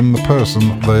makes them the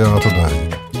person they are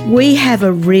today. We have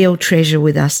a real treasure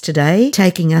with us today,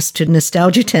 taking us to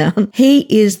Nostalgia Town. He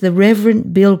is the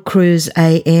Reverend Bill Cruz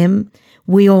AM.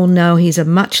 We all know he's a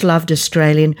much-loved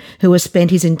Australian who has spent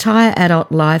his entire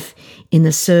adult life in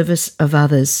the service of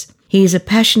others. He is a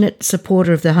passionate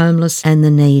supporter of the homeless and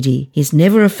the needy. He's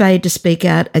never afraid to speak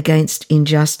out against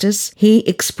injustice. He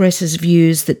expresses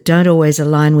views that don't always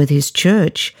align with his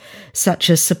church, such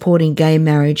as supporting gay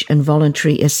marriage and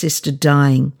voluntary assisted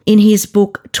dying. In his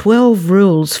book, 12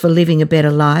 Rules for Living a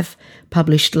Better Life,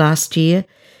 published last year,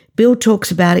 Bill talks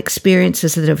about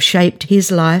experiences that have shaped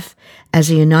his life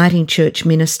as a Uniting Church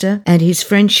minister and his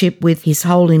friendship with His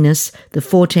Holiness, the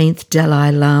 14th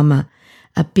Dalai Lama.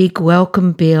 A big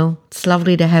welcome, Bill. It's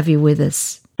lovely to have you with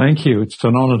us. Thank you. It's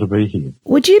an honour to be here.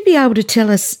 Would you be able to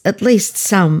tell us at least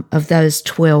some of those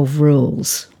 12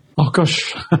 rules? Oh,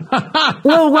 gosh.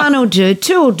 Well, one will do,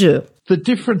 two will do. The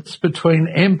difference between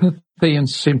empathy and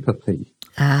sympathy.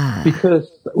 Because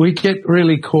we get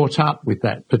really caught up with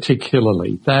that,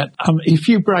 particularly that if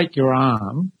you break your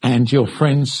arm and your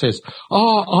friend says,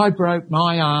 "Oh, I broke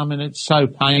my arm and it's so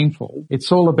painful,"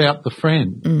 it's all about the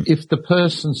friend. If the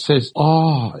person says,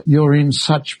 "Oh, you're in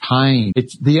such pain,"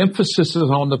 the emphasis is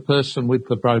on the person with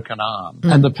the broken arm,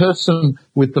 and the person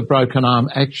with the broken arm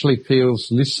actually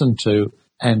feels listened to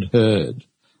and heard,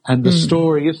 and the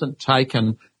story isn't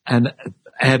taken and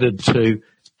added to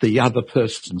the other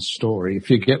person's story, if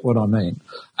you get what I mean.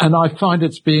 And I find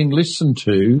it's being listened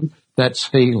to that's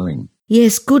healing.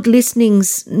 Yes, good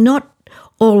listening's not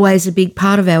always a big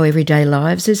part of our everyday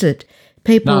lives, is it?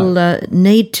 People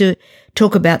need to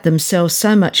talk about themselves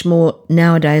so much more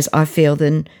nowadays, I feel,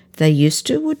 than they used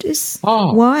to.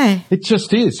 Why? It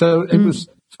just is. So it was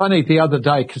funny the other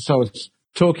day because I was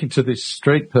talking to this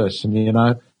street person,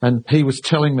 and he was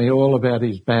telling me all about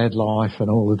his bad life and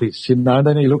all of this, and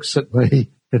then he looks at me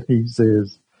and he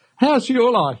says, "How's your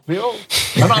life, Bill?"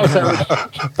 And I was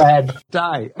having a bad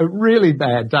day, a really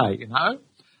bad day,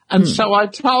 And so I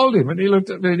told him, and he looked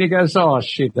at me and he goes, "Oh,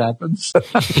 shit happens." And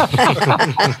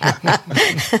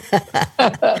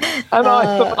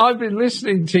I thought, I've been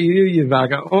listening to you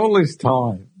bugger, all this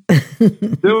time,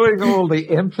 doing all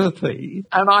the empathy,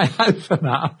 and I open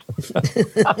up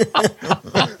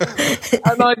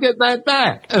and I get that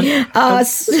back. And I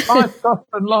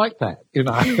often like that,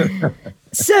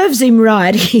 Serves him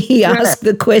right. He asked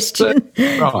the question.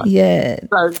 Right. Yeah.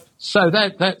 So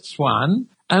that's one.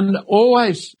 And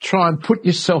always try and put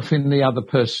yourself in the other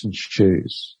person's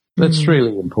shoes. That's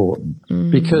really important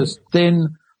because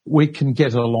then we can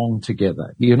get along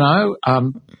together. In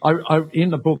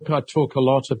the book, I talk a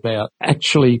lot about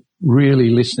actually really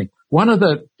listening. One of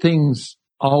the things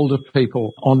older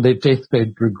people on their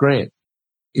deathbed regret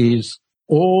is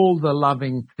all the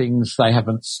loving things they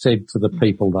haven't said to the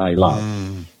people they love.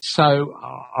 So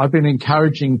I've been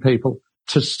encouraging people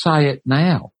to say it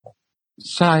now.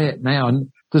 Say it now.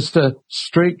 And there's a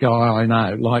street guy I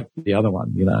know, like the other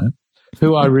one,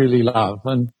 who I really love.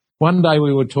 And one day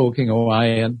we were talking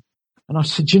away and I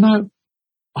said,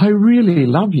 I really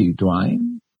love you,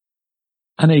 Dwayne.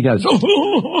 And he goes,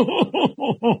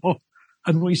 "Oh,"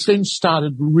 and we then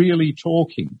started really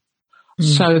talking.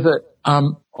 So that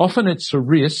often it's a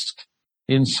risk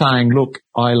in saying, "Look,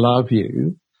 I love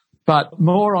you," but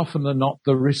more often than not,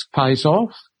 the risk pays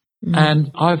off.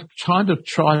 And I've kind of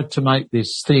tried to make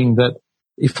this thing that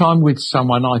if I'm with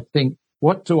someone, I think,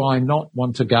 what do I not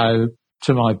want to go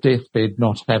to my deathbed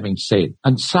not having said,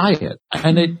 and say it.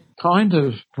 And it kind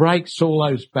of breaks all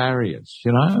those barriers,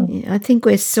 I think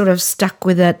we're sort of stuck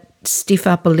with that stiff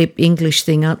upper lip English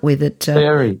thing, aren't we? That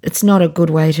Very. It's not a good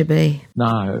way to be.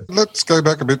 No. Let's go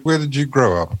back a bit. Where did you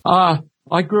grow up?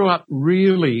 I grew up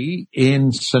really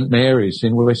in St Mary's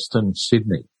in Western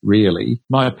Sydney, really.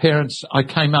 My parents, I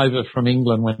came over from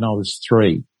England when I was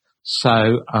 3.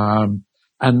 So,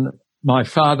 and my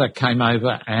father came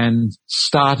over and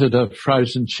started a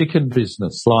frozen chicken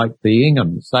business like the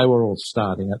Inghams. They were all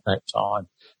starting at that time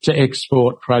to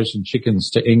export frozen chickens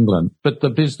to England. But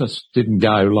the business didn't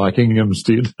go like Inghams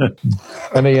did.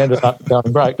 And he ended up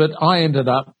going broke. But I ended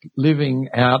up living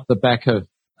out the back of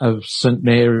St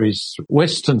Mary's,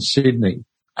 Western Sydney.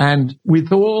 And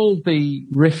with all the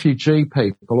refugee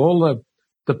people, all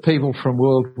the people from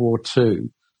World War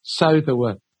II, so there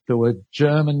were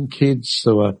German kids,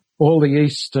 there were all the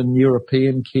Eastern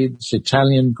European kids,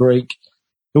 Italian, Greek.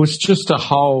 It was just a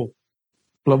whole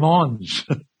blancmange,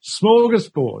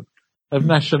 smorgasbord of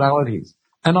nationalities.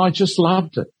 And I just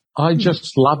loved it.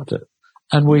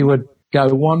 And we would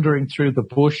go wandering through the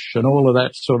bush and all of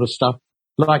that sort of stuff.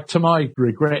 Like, to my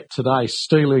regret today,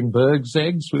 stealing birds'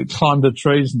 eggs, we climbed the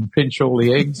trees and pinch all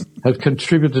the eggs, have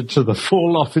contributed to the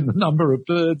fall-off in the number of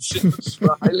birds in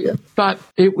Australia. But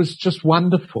it was just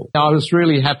wonderful. I was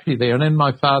really happy there. And then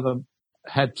my father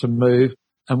had to move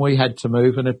and we had to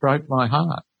move, and it broke my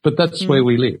heart. But that's where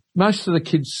we lived. Most of the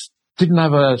kids didn't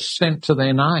have a cent to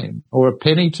their name or a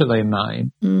penny to their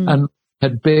name and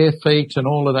had bare feet and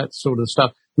all of that sort of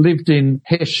stuff, lived in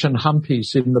hesh and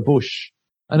humpies in the bush.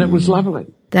 And it was lovely.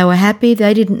 They were happy.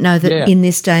 They didn't know that in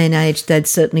this day and age they'd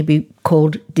certainly be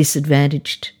called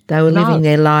disadvantaged. They were living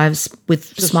their lives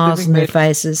with smiles on their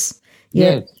faces.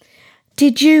 Yeah.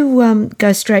 Did you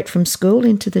go straight from school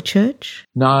into the church?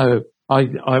 No,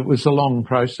 it was a long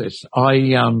process.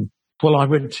 I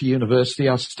went to university.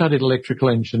 I studied electrical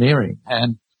engineering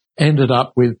and ended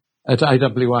up at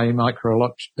AWA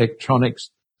Microelectronics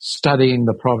studying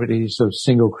the properties of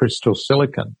single crystal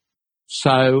silicon.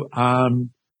 So,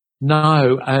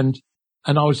 no, and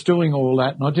I was doing all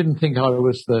that, and I didn't think I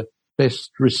was the best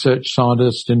research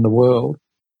scientist in the world,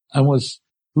 and was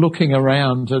looking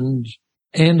around and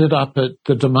ended up at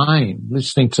the Domain,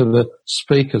 listening to the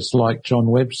speakers like John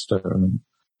Webster and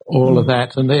all of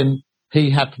that. And then he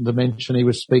happened to mention he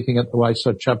was speaking at the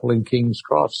Wayside Chapel in King's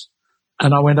Cross,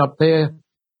 and I went up there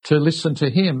to listen to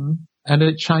him, and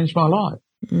it changed my life.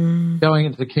 Going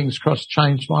into King's Cross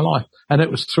changed my life. And it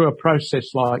was through a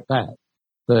process like that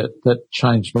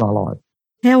changed my life.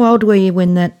 How old were you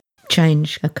when that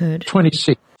change occurred?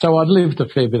 26. So I'd lived a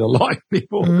fair bit of life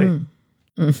before then.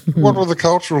 What were the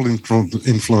cultural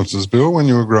influences, Bill, when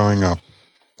you were growing up?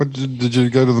 Did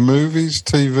you go to the movies,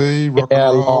 TV, rock and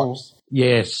roll? Lots.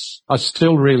 Yes. I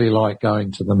still really like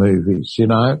going to the movies, you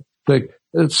know.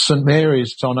 At St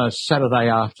Mary's on a Saturday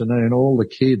afternoon, all the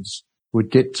kids would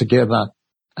get together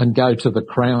and go to the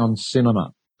Crown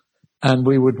Cinema. And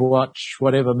we would watch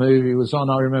whatever movie was on.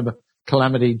 I remember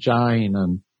Calamity Jane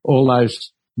and all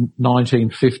those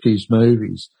 1950s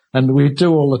movies. And we'd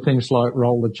do all the things like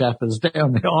roll the Jaffas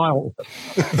down the aisle,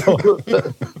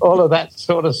 all of that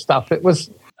sort of stuff.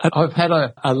 I've had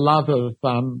a love of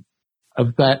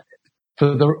that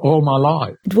for all my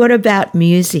life. What about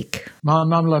music? My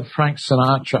mum loved Frank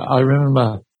Sinatra. I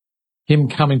remember him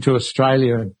coming to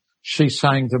Australia and she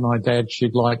saying to my dad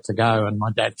she'd like to go, and my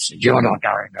dad said, "You're not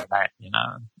going to that," you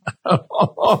know.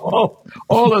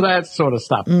 All of that sort of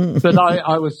stuff. But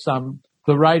I was,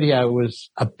 the radio was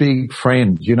a big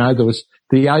friend, you know. There was,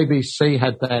 the ABC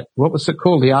had that, what was it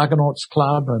called? The Argonauts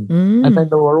Club. And then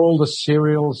there were all the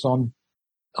serials on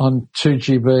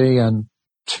 2GB and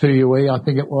 2UE, I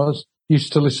think it was.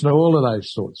 Used to listen to all of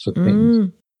those sorts of things.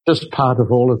 Just part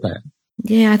of all of that.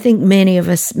 Yeah, I think many of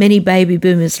us, many baby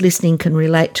boomers listening can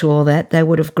relate to all that. They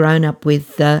would have grown up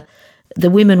with the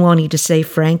women wanting to see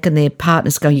Frank and their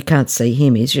partners going, "You can't see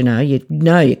him," you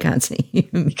can't see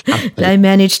him. They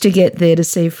managed to get there to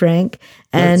see Frank,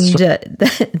 and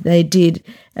they did.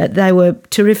 They were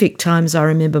terrific times. I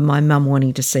remember my mum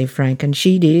wanting to see Frank, and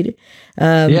she did.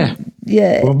 Yeah.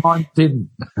 Well, mine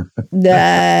didn't.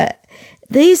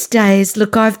 These days,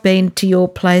 look, I've been to your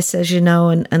place, as you know,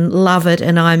 and love it,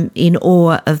 and I'm in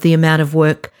awe of the amount of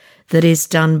work that is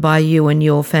done by you and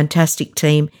your fantastic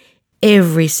team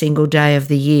every single day of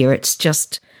the year. It's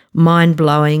just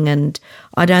mind-blowing, and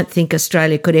I don't think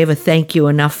Australia could ever thank you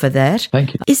enough for that.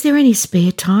 Thank you. Is there any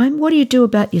spare time? What do you do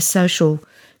about your social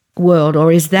world,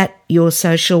 or is that your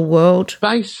social world?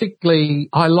 Basically,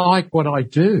 I like what I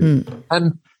do.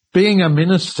 And being a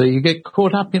minister, you get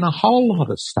caught up in a whole lot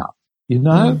of stuff. You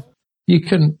know, you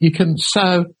can,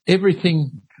 so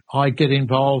everything I get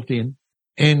involved in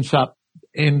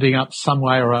ending up some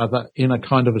way or other in a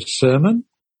kind of a sermon,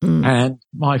 and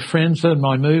my friends and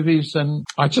my movies, and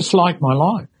I just like my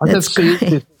life. That's the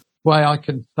easiest way I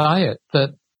can say it,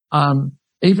 that,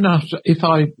 even if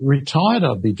I retired,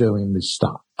 I'd be doing this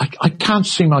stuff. I can't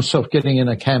see myself getting in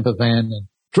a camper van and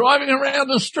driving around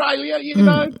Australia, you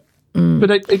know.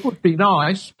 But it would be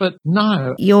nice, but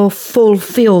no. You're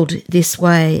fulfilled this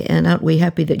way, and aren't we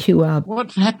happy that you are?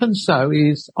 What happens, though,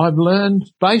 is I've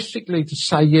learned basically to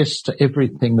say yes to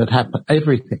everything that happens,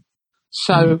 everything.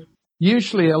 So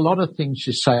usually a lot of things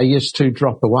you say yes to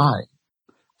drop away,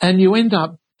 and you end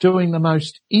up doing the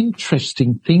most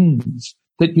interesting things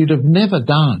that you'd have never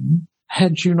done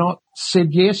had you not said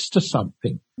yes to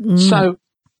something. So,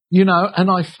 you know,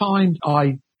 and I find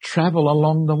I travel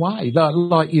along the way.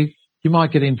 Like you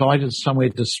might get invited somewhere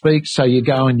to speak, so you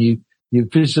go and you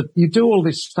visit, you do all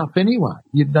this stuff anyway,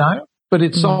 you know, but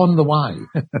it's on the way.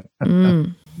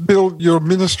 Bill, your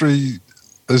ministry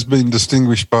has been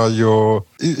distinguished by your,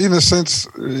 in a sense,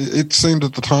 it seemed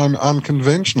at the time,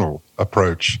 unconventional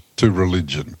approach to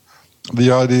religion.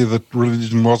 the idea that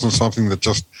religion wasn't something that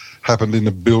just happened in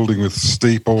a building with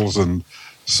steeples and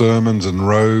sermons and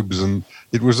robes, and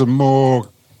it was a more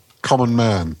common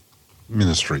man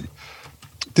ministry.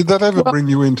 Did that ever bring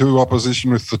you into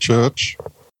opposition with the church?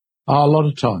 A lot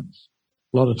of times.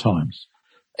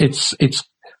 It's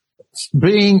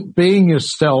being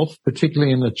yourself,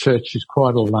 particularly in the church, is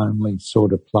quite a lonely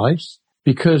sort of place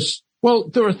because, well,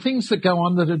 there are things that go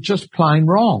on that are just plain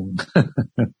wrong.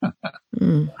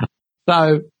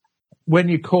 So when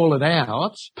you call it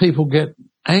out, people get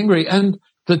angry. And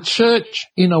the church,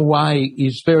 in a way,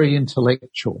 is very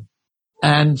intellectual.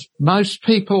 And most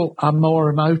people are more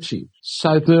emotive.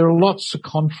 So there are lots of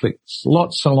conflicts,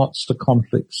 lots and lots of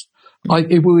conflicts.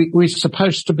 We're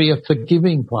supposed to be a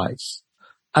forgiving place,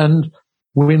 and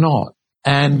we're not.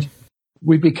 And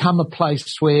we become a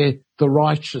place where the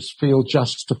righteous feel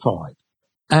justified.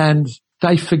 And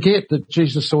they forget that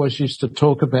Jesus always used to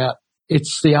talk about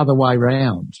it's the other way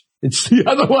round. It's the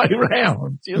other way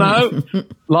round, you know.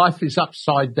 Life is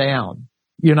upside down.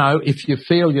 You know, if you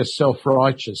feel yourself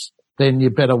righteous, then you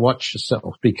better watch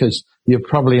yourself because you're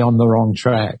probably on the wrong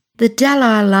track. The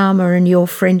Dalai Lama and your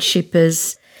friendship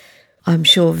is, I'm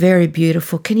sure, very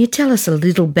beautiful. Can you tell us a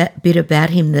little bit about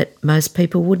him that most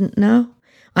people wouldn't know?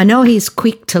 I know he's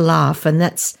quick to laugh, and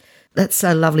that's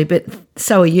so lovely, but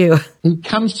so are you. He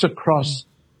comes across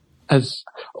as,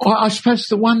 I suppose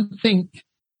the one thing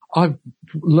I've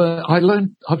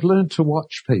learned to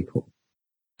watch people,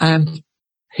 and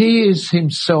he is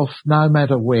himself no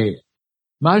matter where.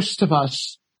 Most of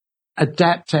us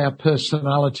adapt our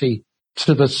personality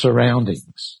to the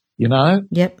surroundings, you know?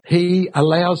 Yep. He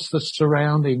allows the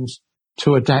surroundings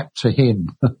to adapt to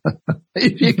him.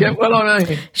 If you get what I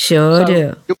mean. Sure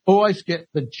do. You always get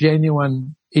the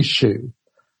genuine issue.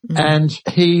 And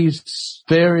he's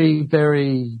very,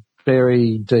 very,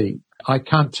 very deep. I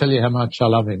can't tell you how much I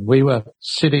love him. We were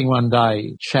sitting one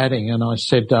day chatting and I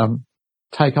said,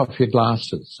 take off your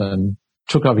glasses, and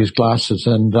took off his glasses,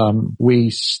 and we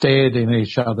stared in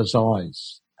each other's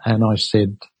eyes. And I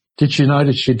said, did you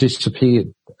notice you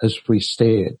disappeared as we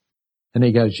stared? And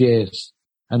he goes, yes.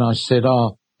 And I said,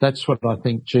 oh, that's what I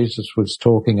think Jesus was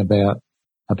talking about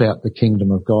the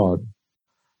kingdom of God.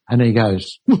 And he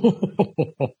goes, and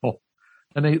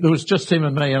there was just him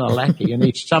and me and a lackey, and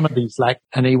he summoned his lackey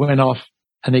and he went off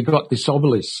and he got this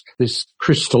obelisk, this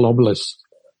crystal obelisk,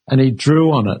 and he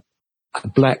drew on it a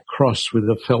black cross with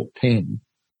a felt pen.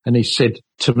 And he said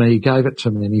to me, he gave it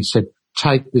to me, and he said,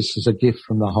 take this as a gift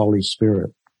from the Holy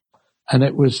Spirit. And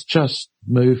it was just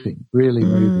moving, really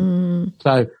moving.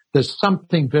 So there's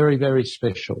something very, very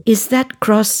special. Is that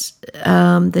cross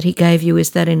that he gave you,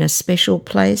 is that in a special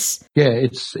place? Yeah,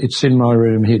 it's in my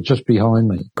room here, just behind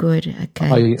me. Good,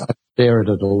 okay. I stare at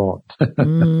it a lot.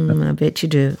 I bet you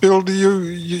do. Bill,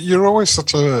 you're always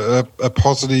such a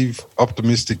positive,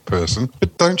 optimistic person,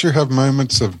 but don't you have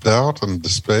moments of doubt and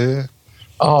despair?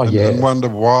 Oh, yeah. And wonder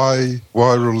why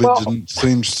religion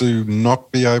seems to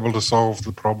not be able to solve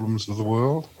the problems of the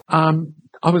world?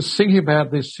 I was thinking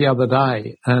about this the other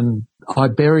day, and I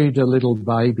buried a little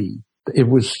baby. It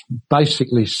was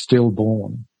basically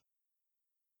stillborn.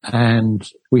 And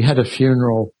we had a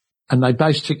funeral, and they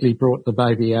basically brought the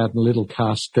baby out in a little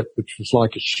casket, which was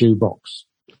like a shoebox.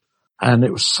 And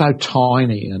it was so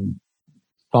tiny and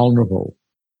vulnerable,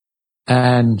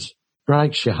 and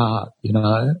breaks your heart, you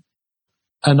know.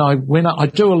 And I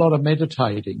do a lot of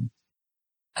meditating,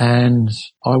 and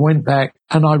I went back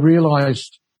and I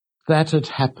realized that had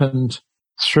happened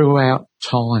throughout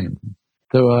time.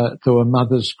 There were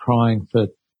mothers crying for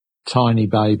tiny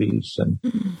babies, and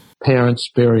parents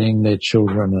burying their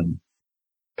children, and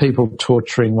people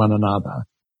torturing one another.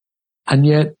 And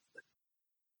yet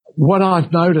what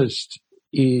I've noticed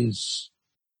is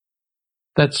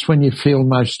that's when you feel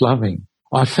most loving.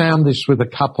 I found this with a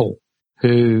couple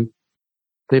who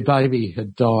their baby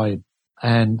had died,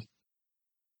 and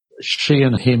she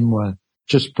and him were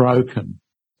just broken.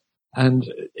 And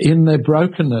in their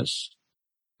brokenness,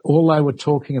 all they were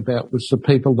talking about was the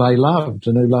people they loved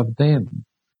and who loved them.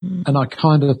 And I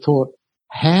kind of thought,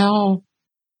 how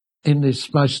in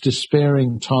this most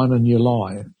despairing time in your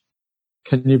life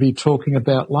can you be talking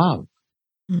about love?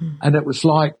 And it was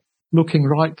like looking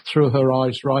right through her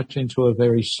eyes, right into her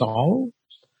very soul.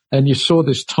 And you saw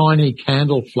this tiny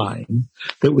candle flame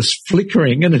that was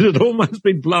flickering, and it had almost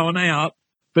been blown out,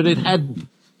 but it hadn't.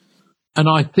 And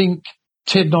I think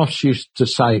Ted Noss used to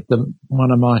say,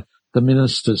 one of the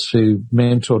ministers who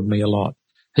mentored me a lot,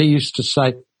 he used to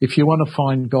say, if you want to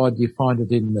find God, you find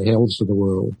it in the hells of the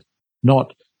world,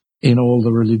 not in all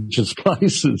the religious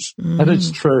places. And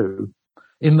it's true,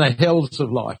 in the hells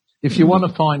of life. If you want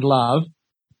to find love,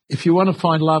 if you want to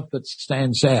find love that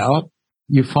stands out,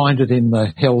 you find it in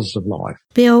the hells of life.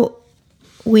 Bill,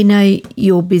 we know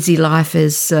your busy life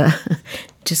is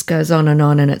just goes on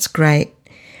and it's great.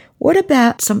 What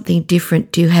about something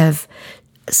different? Do you have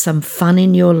some fun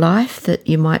in your life that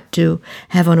you might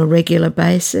have on a regular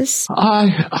basis?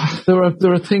 There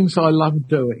are things I love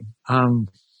doing.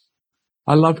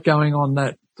 I love going on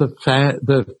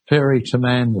the ferry to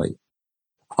Manly.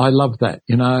 I love that,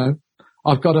 you know.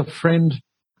 I've got a friend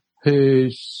he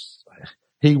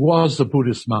was a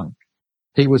Buddhist monk.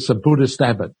 He was a Buddhist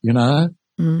abbot, you know,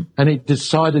 and he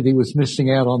decided he was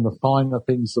missing out on the finer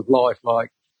things of life,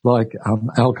 like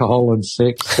alcohol and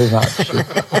sex too much.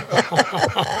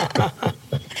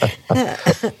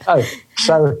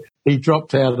 So he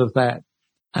dropped out of that,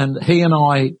 and he and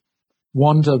I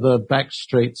wander the back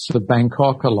streets of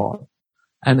Bangkok a lot,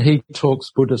 and he talks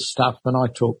Buddhist stuff and I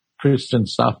talk Christian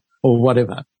stuff or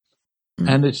whatever.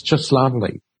 And it's just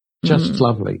lovely,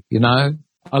 lovely, you know.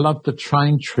 I love the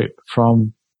train trip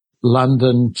from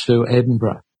London to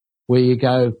Edinburgh, where you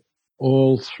go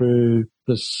all through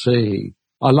the sea.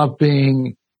 I love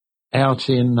being out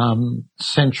in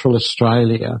Central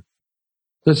Australia.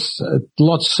 There's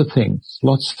lots of things.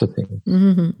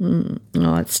 Mm-hmm.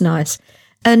 Oh, it's nice.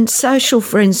 And social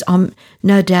friends,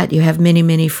 no doubt you have many,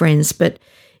 many friends, but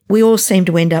we all seem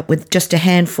to end up with just a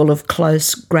handful of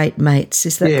close, great mates.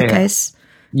 Is that the case?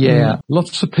 Yeah.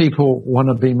 Lots of people want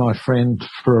to be my friend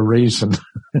for a reason.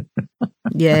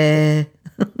 Yeah.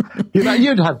 You know,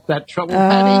 you'd have that trouble,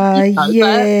 Patty. You know,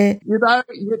 yeah.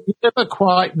 You never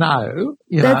quite know.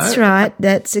 That's right.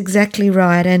 That's exactly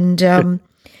right. And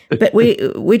but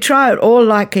we try it all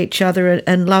like each other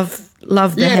and love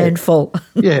the handful.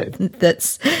 Yeah. That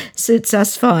suits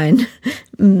us fine.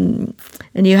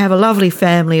 And you have a lovely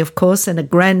family, of course, and a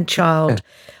grandchild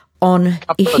on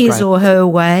his or her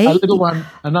way. A little one,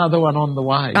 another one on the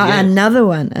way. Another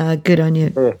one. Good on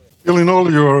you. Yeah. Bill, in all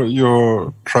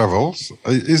your travels,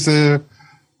 is there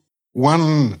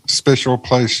one special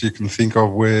place you can think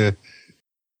of where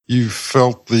you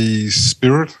felt the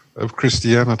spirit of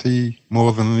Christianity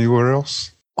more than anywhere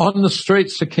else? On the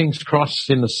streets of King's Cross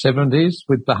in the 70s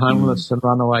with the homeless and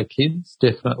runaway kids,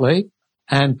 definitely.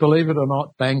 And believe it or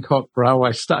not, Bangkok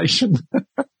Railway Station.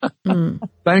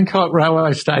 Bangkok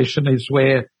Railway Station is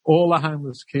where all the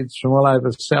homeless kids from all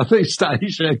over Southeast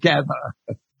Asia gather.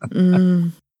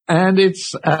 And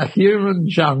it's a human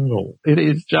jungle. It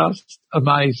is just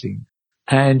amazing.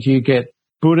 And you get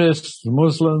Buddhists,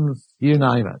 Muslims, you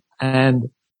name it. And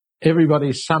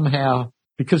everybody somehow,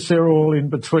 because they're all in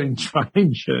between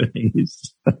train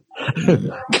journeys,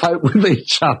 cope with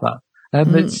each other.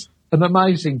 And it's an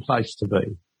amazing place to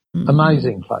be.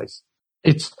 Amazing place.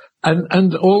 It's,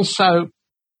 and also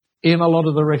in a lot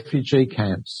of the refugee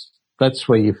camps, that's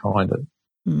where you find it.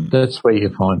 That's where you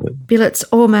find it. Bill, it's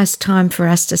almost time for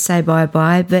us to say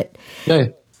bye-bye, but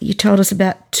you told us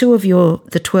about two of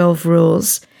the 12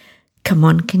 rules. Come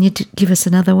on, can you give us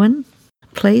another one,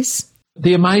 please?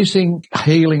 The amazing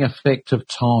healing effect of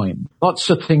time. Lots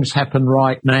of things happen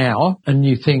right now and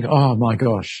you think, oh my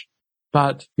gosh.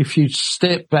 But if you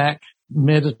step back,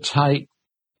 meditate,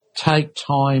 take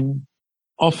time,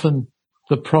 often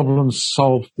the problems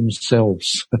solve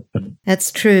themselves.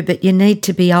 That's true, but you need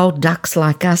to be old ducks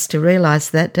like us to realise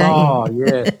that, don't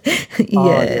you?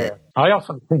 Yeah. I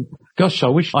often think, gosh, I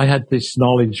wish I had this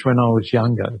knowledge when I was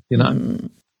younger, you know.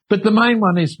 But the main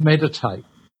one is meditate.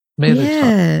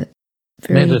 Yeah,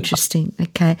 very interesting.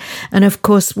 Okay. And, of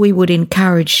course, we would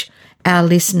encourage our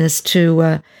listeners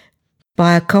to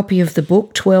buy a copy of the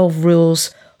book, 12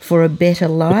 Rules for a Better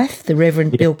Life, the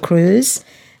Reverend Bill Cruz.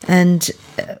 And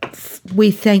we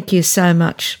thank you so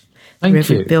much,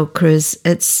 Reverend Bill Cruz.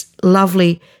 It's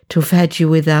lovely to have had you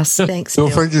with us. Thanks, Bill.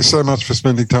 Thank you so much for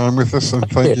spending time with us, and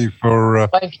thank you for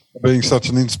being such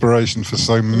an inspiration for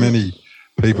so many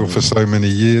people for so many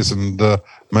years, and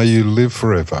may you live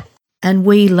forever. And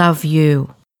we love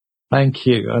you. Thank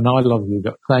you, and I love you.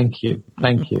 Thank you.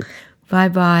 Thank you.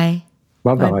 Bye-bye.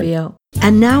 Bye-bye. Bye, Bill.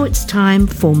 And now it's time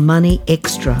for Money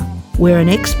Extra, where an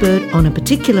expert on a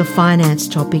particular finance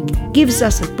topic gives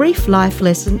us a brief life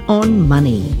lesson on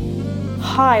money.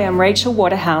 Hi, I'm Rachel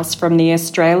Waterhouse from the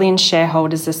Australian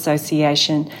Shareholders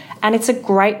Association, and it's a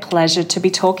great pleasure to be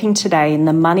talking today in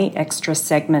the Money Extra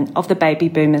segment of the Baby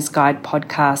Boomers Guide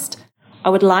podcast. I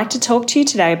would like to talk to you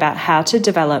today about how to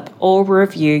develop or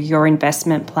review your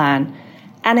investment plan.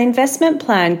 An investment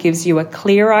plan gives you a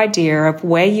clear idea of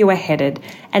where you are headed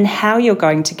and how you're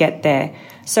going to get there.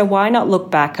 So why not look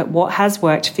back at what has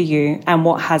worked for you and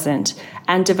what hasn't,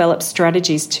 and develop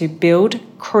strategies to build,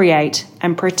 create,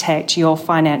 and protect your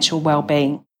financial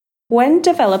well-being. When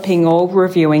developing or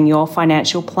reviewing your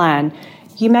financial plan,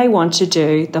 you may want to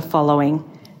do the following.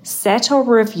 Set or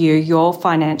review your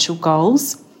financial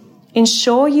goals.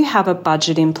 Ensure you have a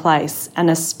budget in place and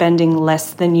are spending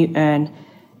less than you earn.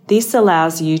 This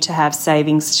allows you to have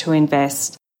savings to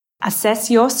invest. Assess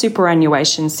your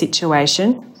superannuation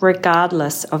situation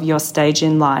regardless of your stage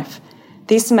in life.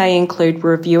 This may include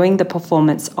reviewing the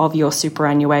performance of your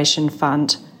superannuation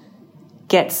fund.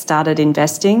 Get started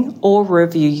investing or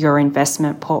review your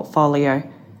investment portfolio.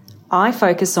 I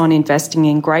focus on investing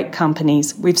in great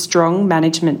companies with strong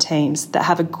management teams that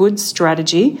have a good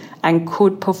strategy and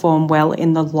could perform well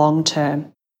in the long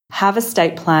term. Have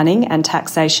estate planning and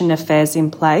taxation affairs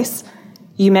in place.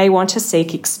 You may want to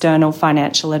seek external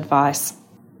financial advice.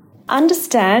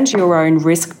 Understand your own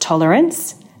risk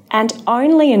tolerance and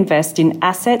only invest in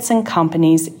assets and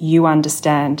companies you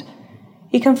understand.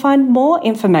 You can find more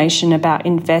information about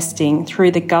investing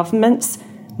through the government's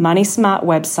Money Smart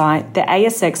website, the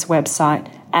ASX website,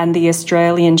 and the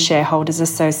Australian Shareholders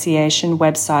Association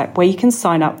website, where you can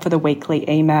sign up for the weekly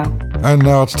email. And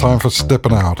now it's time for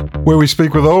Steppin' Out, where we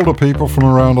speak with older people from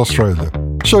around Australia,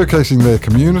 showcasing their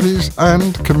communities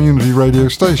and community radio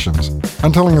stations,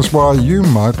 and telling us why you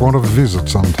might want to visit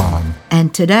sometime.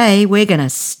 And today we're going to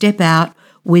step out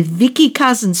with Vicky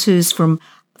Cousins, who's from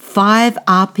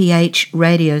 5RPH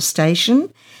radio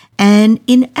station and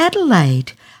in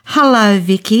Adelaide. Hello,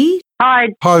 Vicky. Hi.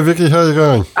 Hi, Vicky. How are you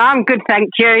going? I'm good, thank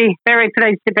you. Very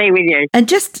pleased to be with you. And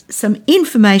just some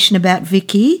information about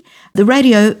Vicky. The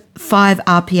Radio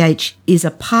 5RPH is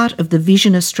a part of the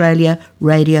Vision Australia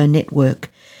radio network.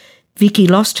 Vicky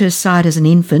lost her sight as an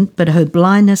infant, but her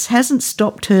blindness hasn't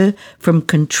stopped her from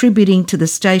contributing to the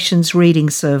station's reading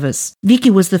service.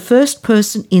 Vicky was the first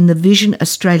person in the Vision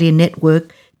Australia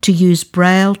network to use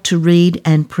Braille to read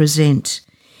and present.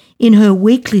 In her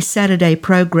weekly Saturday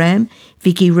program,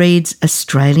 Vicky reads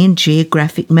Australian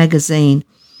Geographic magazine,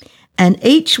 and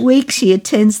each week she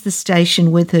attends the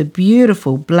station with her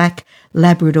beautiful black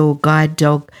Labrador guide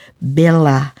dog,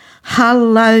 Bella.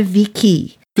 Hello,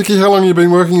 Vicky. Vicky, how long have you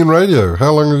been working in radio?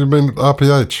 How long have you been at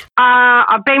RPH?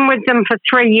 I've been with them for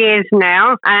 3 years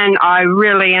now, and I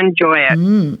really enjoy it.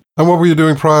 And what were you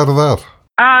doing prior to that?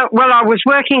 Well, I was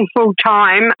working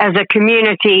full-time as a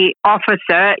community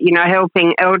officer,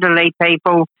 helping elderly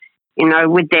people,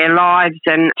 with their lives,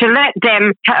 and to let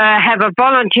them have a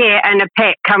volunteer and a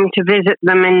pet come to visit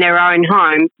them in their own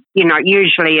home,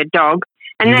 usually a dog,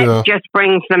 and that just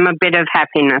brings them a bit of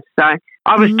happiness. So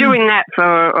I was doing that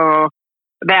for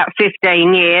about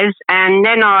 15 years, and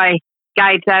then I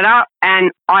gave that up,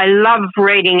 and I love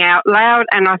reading out loud,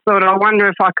 and I thought, I wonder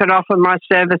if I could offer my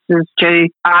services to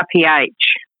RPH.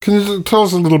 Can you tell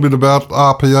us a little bit about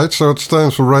RPH? So it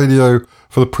stands for Radio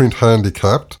for the Print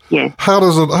Handicapped. Yeah. How do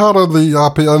the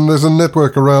RPH, and there's a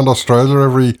network around Australia,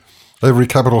 every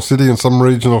capital city and some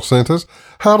regional centres.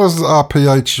 How does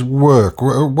RPH work?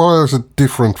 Why is it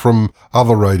different from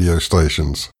other radio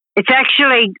stations? It's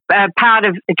actually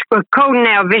it's called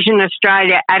now Vision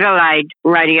Australia Adelaide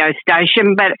radio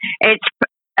station, but it's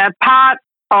a part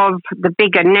of the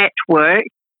bigger network.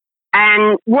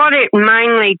 And what it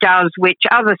mainly does, which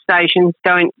other stations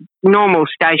normal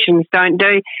stations don't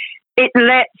do, it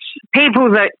lets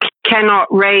people that cannot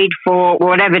read for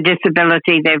whatever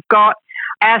disability they've got,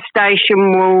 our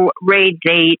station will read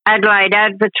the Adelaide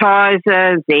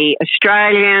Advertiser, the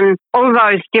Australian, all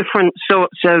those different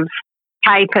sorts of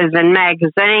papers and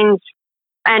magazines,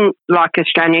 and like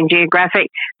Australian Geographic,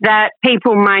 that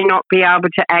people may not be able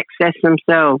to access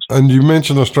themselves. And you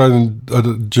mentioned Australian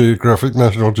Geographic,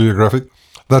 National Geographic.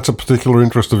 That's a particular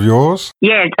interest of yours?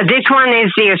 Yeah, this one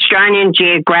is the Australian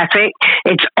Geographic.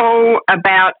 It's all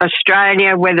about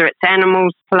Australia, whether it's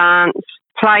animals, plants,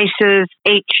 places.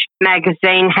 Each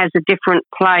magazine has a different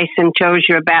place and tells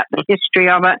you about the history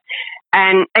of it.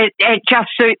 And it just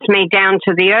suits me down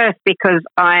to the earth because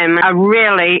I am a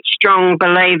really strong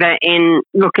believer in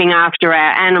looking after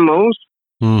our animals.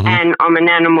 Mm-hmm. And I'm an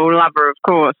animal lover, of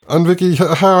course. And Vicky,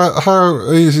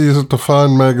 how easy is it to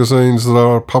find magazines that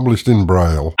are published in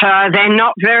Braille? They're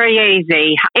not very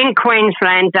easy. In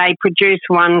Queensland, they produce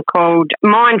one called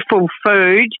Mindful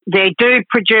Food. They do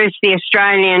produce the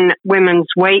Australian Women's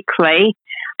Weekly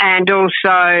and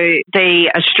also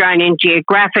the Australian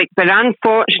Geographic, but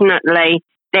unfortunately,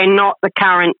 they're not the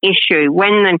current issue.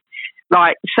 When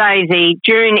say the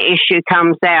June issue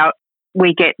comes out,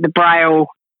 we get the Braille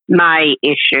May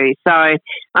issue. So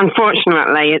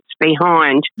unfortunately, it's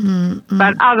behind. Mm-hmm.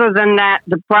 But other than that,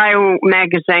 the Braille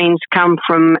magazines come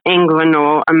from England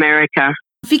or America.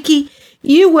 Vicky,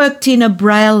 you worked in a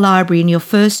Braille library in your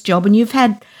first job, and you've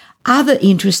had other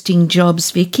interesting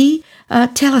jobs, Vicky.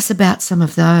 Tell us about some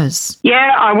of those.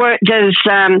 Yeah, I worked as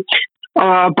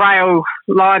a Braille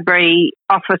library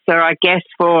officer, I guess,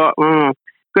 for,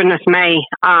 goodness me,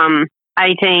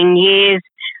 18 years,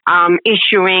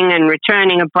 issuing and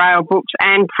returning of Braille books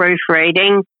and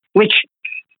proofreading, which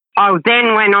I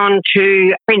then went on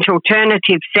to print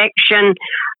alternative section,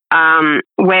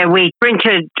 where we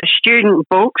printed student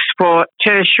books for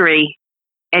tertiary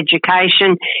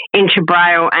education into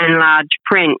Braille and large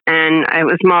print. And it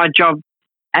was my job,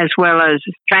 as well as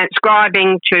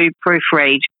transcribing, to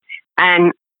proofread.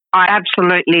 And I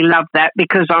absolutely love that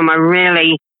because I'm a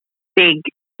really big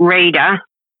reader.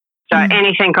 So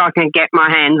anything I can get my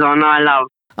hands on, I love.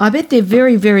 I bet they're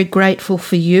very, very grateful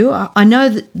for you. I know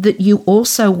that you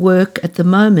also work at the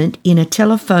moment in a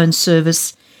telephone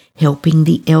service helping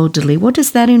the elderly. What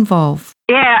does that involve?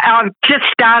 Yeah, I've just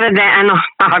started that and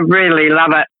I really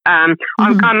love it.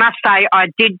 I must say I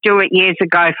did do it years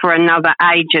ago for another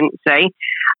agency.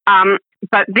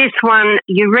 But this one,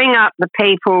 you ring up the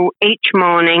people each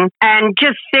morning and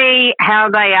just see how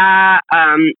they are.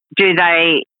 Do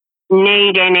they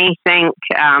need anything?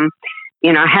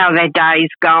 How their day's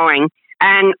going.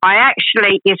 And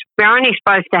we're only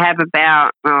supposed to have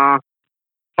about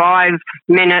 5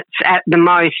 minutes at the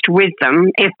most with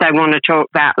them if they want to talk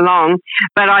that long.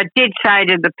 But I did say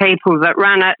to the people that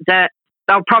run it that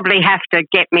they'll probably have to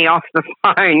get me off the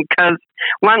phone because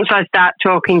once I start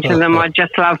talking to them, I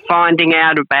just love finding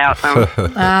out about them.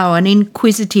 Oh, an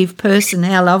inquisitive person.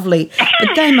 How lovely.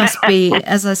 But they must be,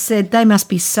 as I said, they must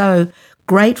be so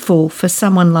grateful for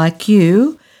someone like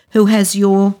you who has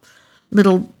your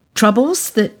little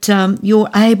troubles that you're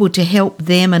able to help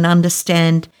them and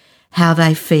understand how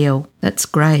they feel. That's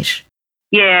great.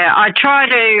 Yeah, I try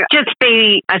to just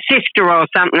be a sister or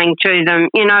something to them.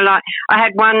 Like I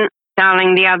had one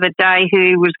darling the other day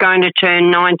who was going to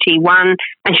turn 91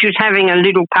 and she was having a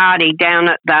little party down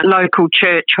at the local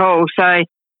church hall. So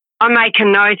I make a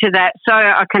note of that so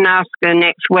I can ask her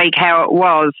next week how it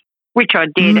was, which I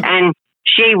did, and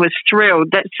she was thrilled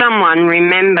that someone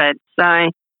remembered. So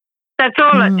that's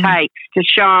all it takes to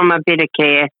show them a bit of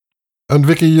care. And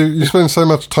Vicky, you spend so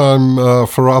much time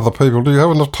for other people. Do you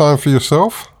have enough time for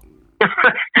yourself?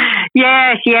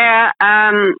 Yes, yeah.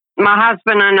 My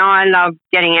husband and I love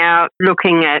getting out,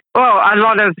 looking at, a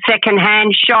lot of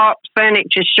second-hand shops,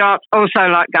 furniture shops, also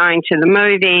like going to the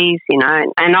movies,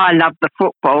 and I love the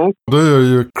football. Do you? Are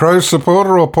you a Crows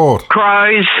supporter or Port?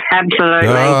 Crows, absolutely.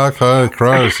 Ah, okay,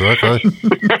 Crows, okay.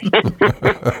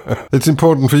 It's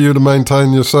important for you to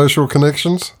maintain your social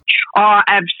connections? Oh,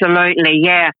 absolutely,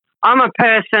 yeah. I'm a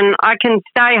person, I can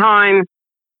stay home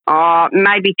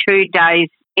maybe 2 days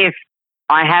if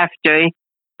I have to,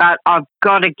 but I've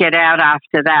got to get out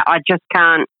after that. I just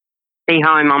can't be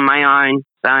home on my own.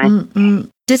 So.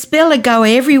 Does Bella go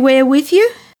everywhere with you?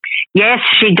 Yes,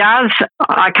 she does.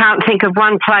 I can't think of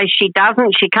one place she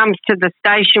doesn't. She comes to the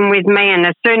station with me, and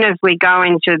as soon as we go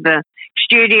into the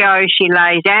studio, she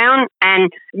lays down. And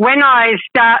when I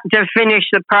start to finish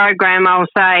the program, I'll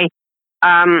say,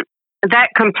 that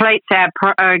completes our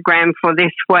program for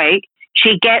this week.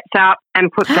 She gets up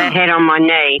and puts her head on my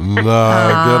knee. No, get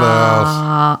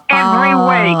out. Every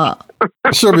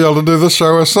week. She'll be able to do the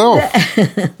show herself.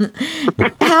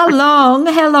 How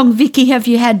long, Vicky, have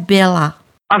you had Bella?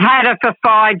 I've had her for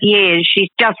 5 years. She's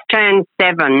just turned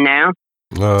 7 now.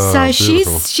 Oh, so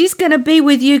beautiful. she's going to be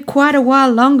with you quite a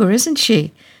while longer, isn't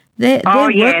she? Their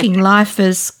working life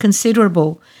is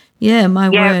considerable. Yeah, my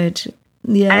word.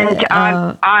 Yeah. And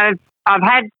I've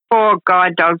had 4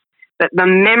 guide dogs, but the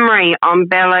memory on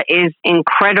Bella is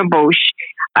incredible.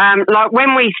 Like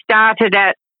when we started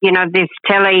at, this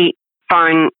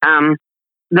telephone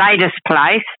latest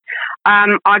place,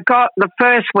 I got the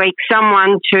first week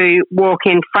someone to walk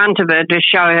in front of her to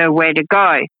show her where to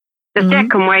go. The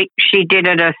second week, she did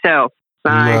it herself.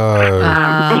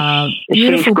 So,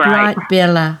 beautiful, great. bright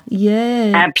Bella.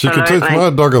 Yeah. Absolutely. She could teach my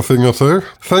dog a thing or two.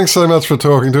 Thanks so much for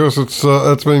talking to us.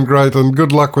 It's been great, and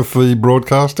good luck with the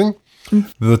broadcasting.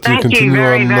 Thank you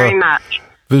very, very much.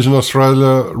 Vision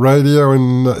Australia Radio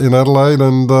in Adelaide,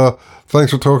 and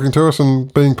thanks for talking to us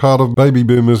and being part of Baby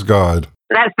Boomers Guide.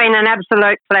 That's been an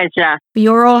absolute pleasure. For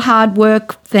your all hard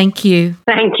work, thank you.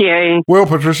 Thank you. Well,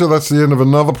 Patricia, that's the end of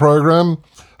another program.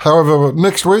 However,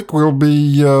 next week we'll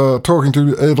be talking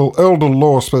to elder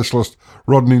law specialist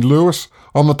Rodney Lewis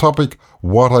on the topic,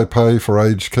 What I Pay for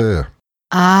Aged Care.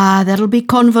 Ah, that'll be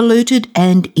convoluted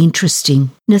and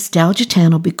interesting. Nostalgia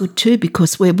Town will be good too,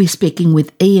 because we'll be speaking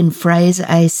with Ian Fraser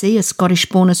AC, a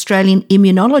Scottish-born Australian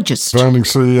immunologist. Founding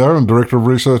CEO and Director of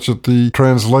Research at the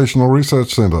Translational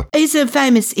Research Centre. He's a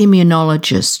famous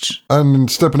immunologist.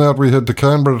 And stepping out, we head to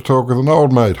Canberra to talk with an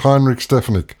old mate, Heinrich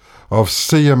Stefanik, of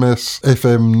CMS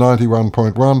FM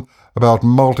 91.1, about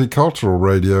multicultural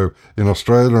radio in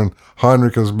Australia. And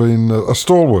Heinrich has been a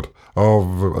stalwart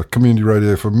of community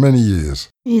radio for many years.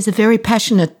 He's a very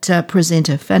passionate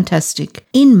presenter. Fantastic.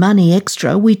 In Money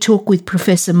Extra, we talk with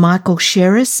Professor Michael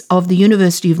Sherris of the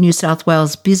University of New South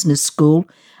Wales Business School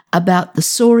about the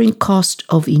soaring cost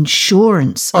of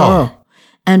insurance.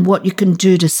 And what you can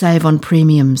do to save on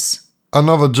premiums.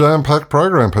 Another jam-packed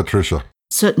program, Patricia.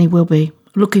 Certainly will be.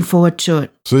 Looking forward to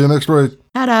it. See you next week.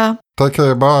 Ta-da. Take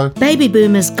care, bye. Baby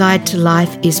Boomers Guide to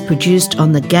Life is produced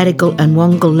on the Gadigal and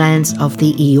Wongal lands of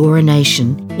the Eora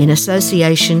Nation in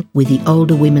association with the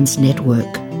Older Women's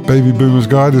Network. Baby Boomers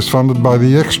Guide is funded by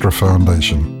the Extra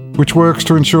Foundation, which works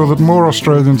to ensure that more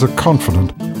Australians are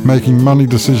confident making money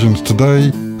decisions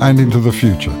today and into the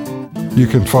future. You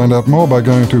can find out more by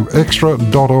going to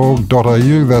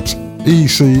extra.org.au, that's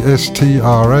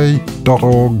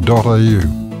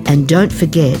ECSTRA.org.au. And don't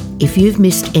forget, if you've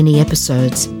missed any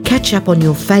episodes, catch up on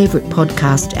your favourite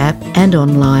podcast app and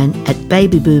online at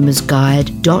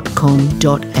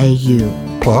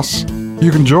babyboomersguide.com.au. Plus,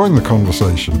 you can join the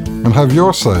conversation and have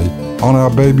your say on our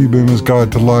Baby Boomers Guide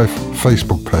to Life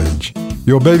Facebook page.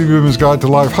 Your Baby Boomers Guide to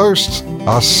Life hosts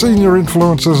are Senior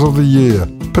Influencers of the Year,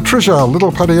 Patricia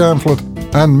Little Paddy Amphlett,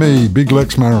 and me, Big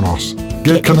Lex Marinos.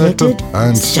 Get connected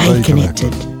and stay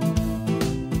connected.